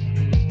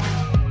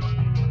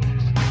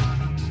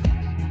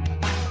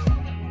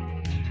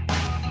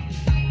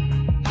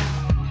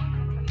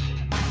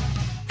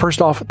 First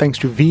off, thanks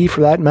to V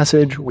for that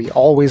message. We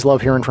always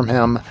love hearing from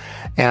him.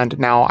 And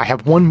now I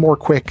have one more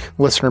quick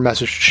listener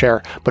message to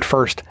share, but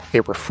first,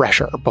 a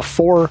refresher.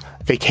 Before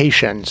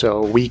vacation,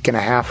 so a week and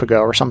a half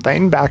ago or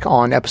something, back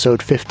on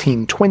episode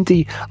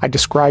 1520, I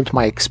described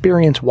my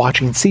experience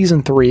watching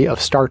season 3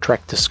 of Star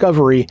Trek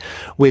Discovery,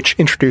 which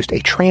introduced a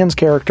trans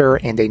character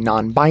and a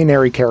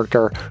non-binary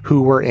character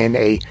who were in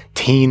a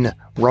teen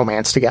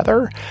romance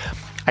together.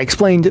 I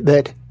explained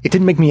that it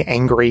didn't make me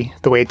angry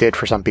the way it did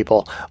for some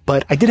people,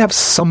 but I did have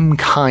some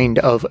kind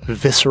of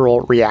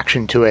visceral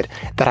reaction to it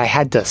that I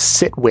had to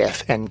sit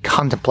with and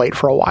contemplate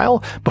for a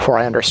while before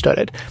I understood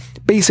it.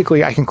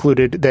 Basically, I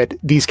concluded that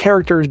these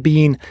characters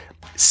being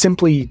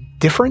simply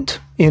different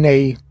in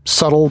a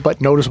subtle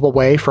but noticeable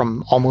way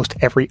from almost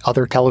every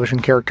other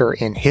television character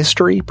in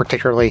history,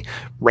 particularly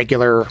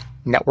regular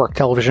network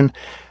television,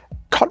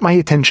 caught my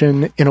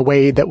attention in a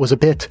way that was a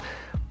bit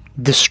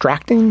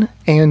distracting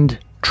and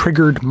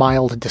triggered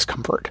mild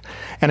discomfort.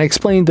 And I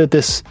explained that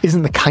this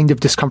isn't the kind of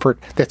discomfort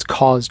that's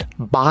caused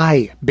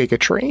by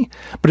bigotry,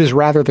 but is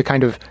rather the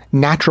kind of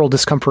natural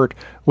discomfort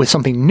with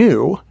something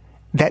new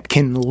that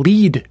can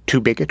lead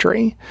to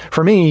bigotry.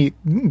 For me,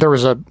 there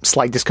was a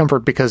slight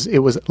discomfort because it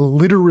was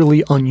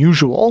literally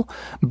unusual,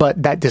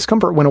 but that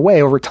discomfort went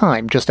away over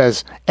time, just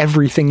as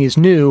everything is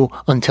new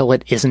until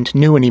it isn't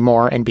new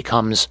anymore and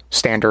becomes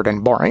standard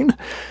and boring.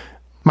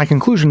 My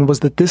conclusion was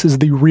that this is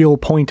the real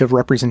point of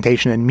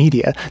representation in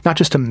media, not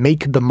just to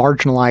make the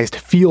marginalized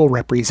feel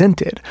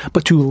represented,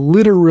 but to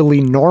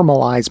literally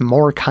normalize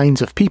more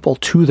kinds of people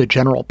to the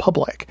general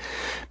public.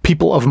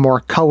 People of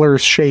more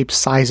colors, shapes,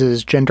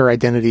 sizes, gender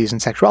identities,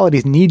 and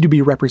sexualities need to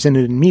be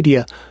represented in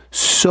media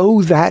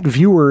so that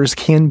viewers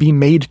can be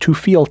made to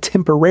feel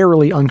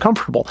temporarily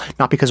uncomfortable,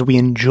 not because we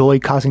enjoy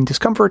causing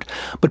discomfort,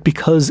 but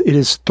because it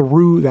is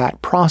through that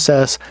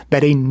process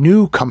that a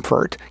new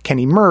comfort can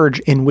emerge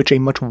in which a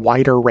much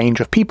wider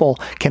range of people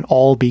can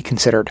all be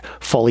considered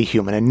fully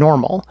human and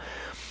normal.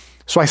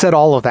 So I said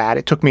all of that.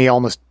 It took me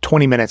almost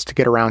 20 minutes to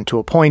get around to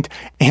a point,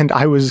 and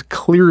I was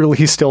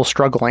clearly still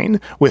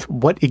struggling with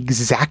what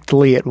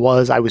exactly it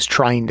was I was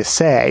trying to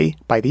say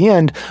by the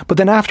end, but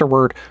then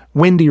afterward,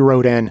 Wendy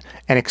wrote in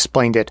and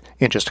explained it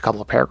in just a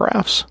couple of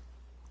paragraphs.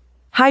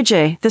 Hi,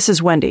 Jay. This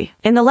is Wendy.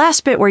 In the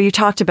last bit where you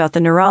talked about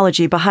the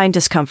neurology behind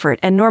discomfort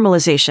and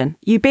normalization,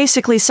 you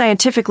basically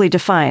scientifically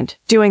defined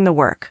doing the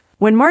work.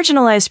 When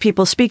marginalized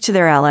people speak to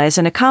their allies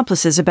and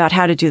accomplices about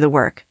how to do the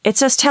work,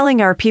 it's us telling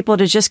our people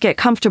to just get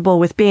comfortable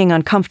with being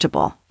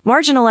uncomfortable.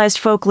 Marginalized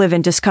folk live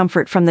in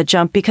discomfort from the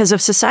jump because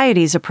of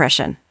society's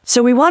oppression.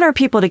 So we want our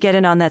people to get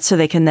in on that so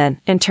they can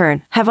then, in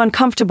turn, have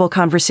uncomfortable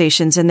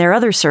conversations in their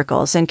other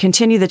circles and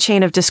continue the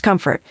chain of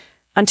discomfort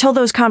until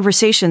those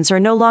conversations are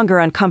no longer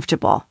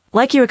uncomfortable.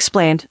 Like you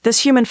explained,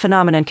 this human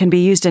phenomenon can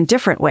be used in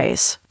different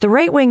ways. The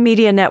right-wing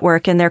media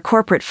network and their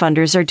corporate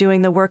funders are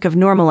doing the work of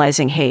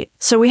normalizing hate.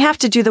 So we have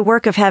to do the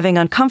work of having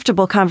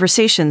uncomfortable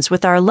conversations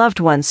with our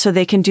loved ones so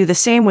they can do the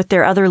same with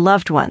their other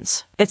loved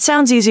ones. It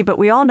sounds easy, but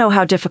we all know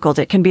how difficult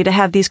it can be to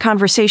have these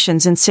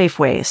conversations in safe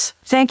ways.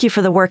 Thank you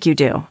for the work you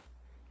do.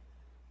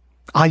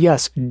 Ah,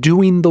 yes,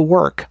 doing the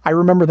work. I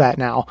remember that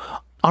now.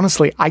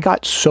 Honestly, I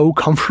got so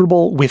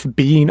comfortable with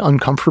being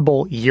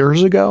uncomfortable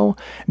years ago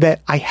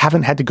that I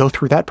haven't had to go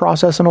through that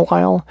process in a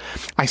while.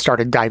 I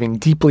started diving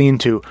deeply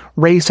into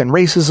race and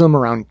racism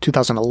around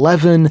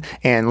 2011,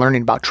 and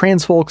learning about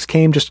trans folks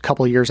came just a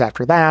couple of years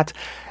after that.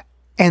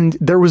 And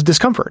there was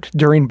discomfort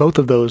during both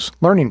of those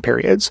learning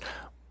periods.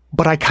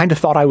 But I kind of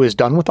thought I was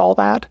done with all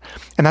that.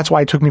 And that's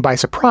why it took me by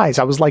surprise.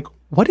 I was like,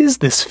 what is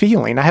this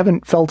feeling? I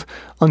haven't felt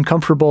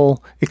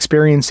uncomfortable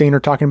experiencing or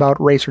talking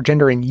about race or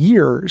gender in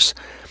years.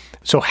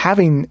 So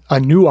having a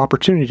new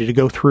opportunity to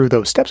go through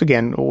those steps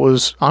again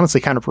was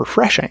honestly kind of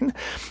refreshing.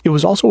 It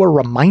was also a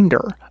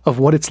reminder of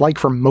what it's like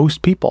for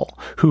most people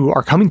who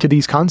are coming to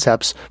these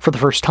concepts for the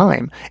first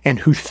time and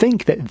who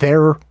think that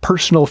their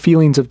personal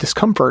feelings of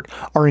discomfort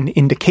are an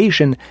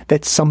indication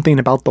that something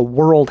about the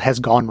world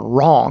has gone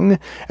wrong,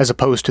 as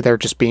opposed to there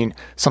just being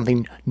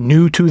something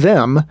new to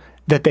them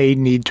that they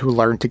need to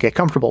learn to get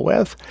comfortable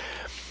with.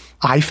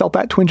 I felt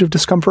that twinge of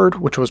discomfort,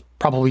 which was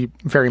probably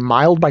very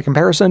mild by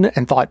comparison,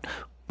 and thought,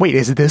 wait,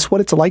 is this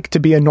what it's like to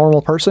be a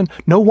normal person?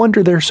 No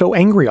wonder they're so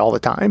angry all the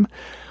time.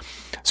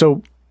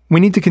 So we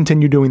need to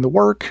continue doing the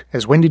work,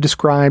 as Wendy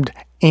described,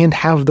 and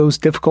have those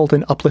difficult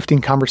and uplifting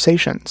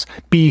conversations.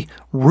 Be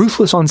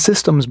ruthless on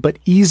systems, but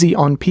easy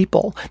on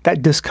people.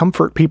 That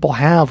discomfort people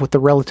have with the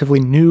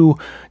relatively new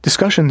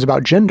discussions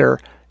about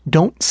gender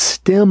don't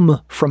stem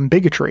from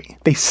bigotry.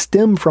 They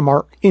stem from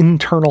our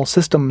internal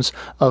systems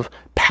of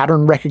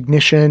pattern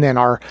recognition and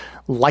our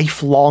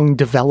lifelong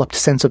developed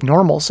sense of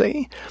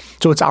normalcy.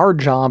 So it's our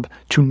job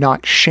to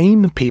not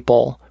shame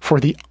people for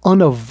the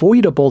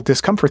unavoidable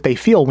discomfort they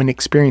feel when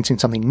experiencing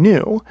something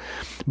new.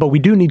 But we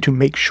do need to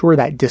make sure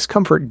that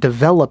discomfort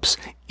develops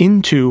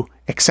into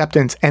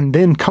acceptance and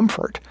then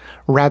comfort,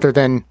 rather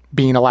than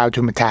being allowed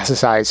to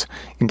metastasize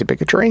into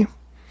bigotry.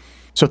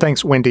 So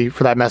thanks, Wendy,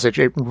 for that message.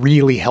 It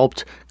really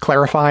helped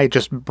clarify. It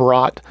just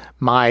brought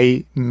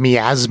my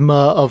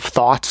miasma of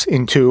thoughts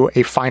into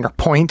a finer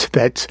point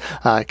that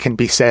can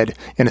be said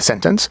in a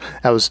sentence.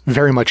 That was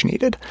very much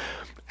needed.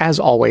 As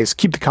always,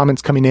 keep the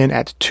comments coming in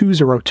at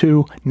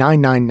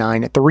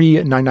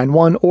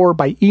 202-999-3991 or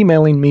by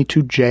emailing me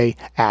to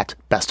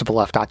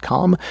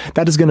j@bestoftheleft.com.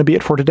 That is going to be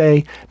it for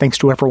today. Thanks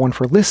to everyone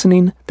for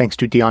listening. Thanks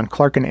to Dion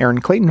Clark and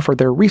Aaron Clayton for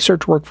their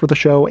research work for the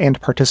show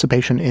and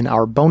participation in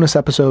our bonus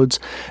episodes.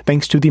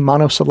 Thanks to the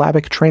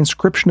monosyllabic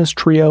transcriptionist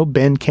trio,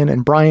 Ben, Ken,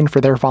 and Brian,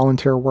 for their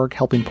volunteer work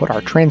helping put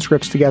our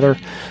transcripts together.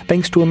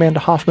 Thanks to Amanda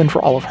Hoffman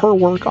for all of her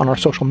work on our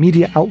social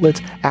media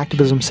outlets,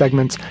 activism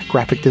segments,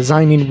 graphic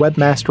designing,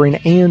 webmastering,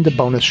 and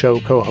bonus show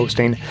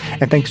co-hosting.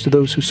 And thanks to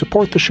those who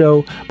support the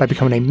show by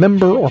becoming a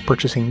member or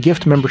purchasing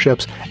gift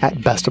memberships at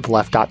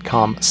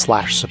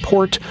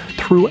bestoftheleft.com/support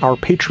through our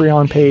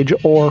Patreon page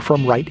or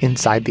from right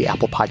inside the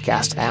Apple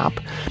Podcasts app.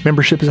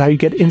 Membership is how you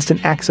get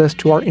instant access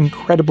to our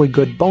incredibly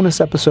good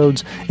bonus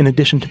episodes, in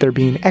addition to there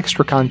being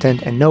extra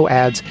content and no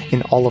ads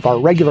in all of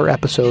our regular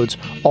episodes,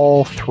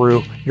 all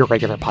through your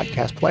regular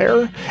podcast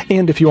player.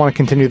 And if you want to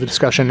continue the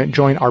discussion,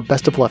 join our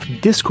Best of Left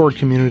Discord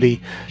community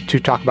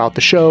to talk about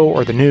the show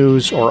or the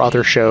news or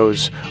other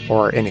shows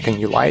or anything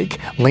you like.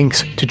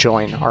 Links to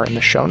join are in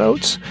the show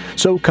notes.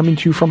 So, coming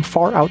to you from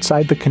far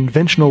outside the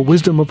conventional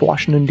wisdom of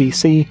Washington,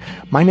 D.C.,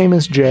 my name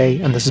is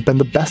Jay, and this has been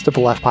the Best of the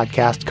Left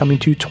podcast, coming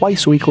to you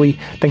twice weekly,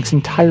 thanks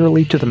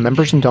entirely to the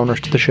members and donors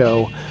to the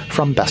show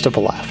from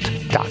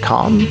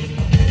bestoftheleft.com.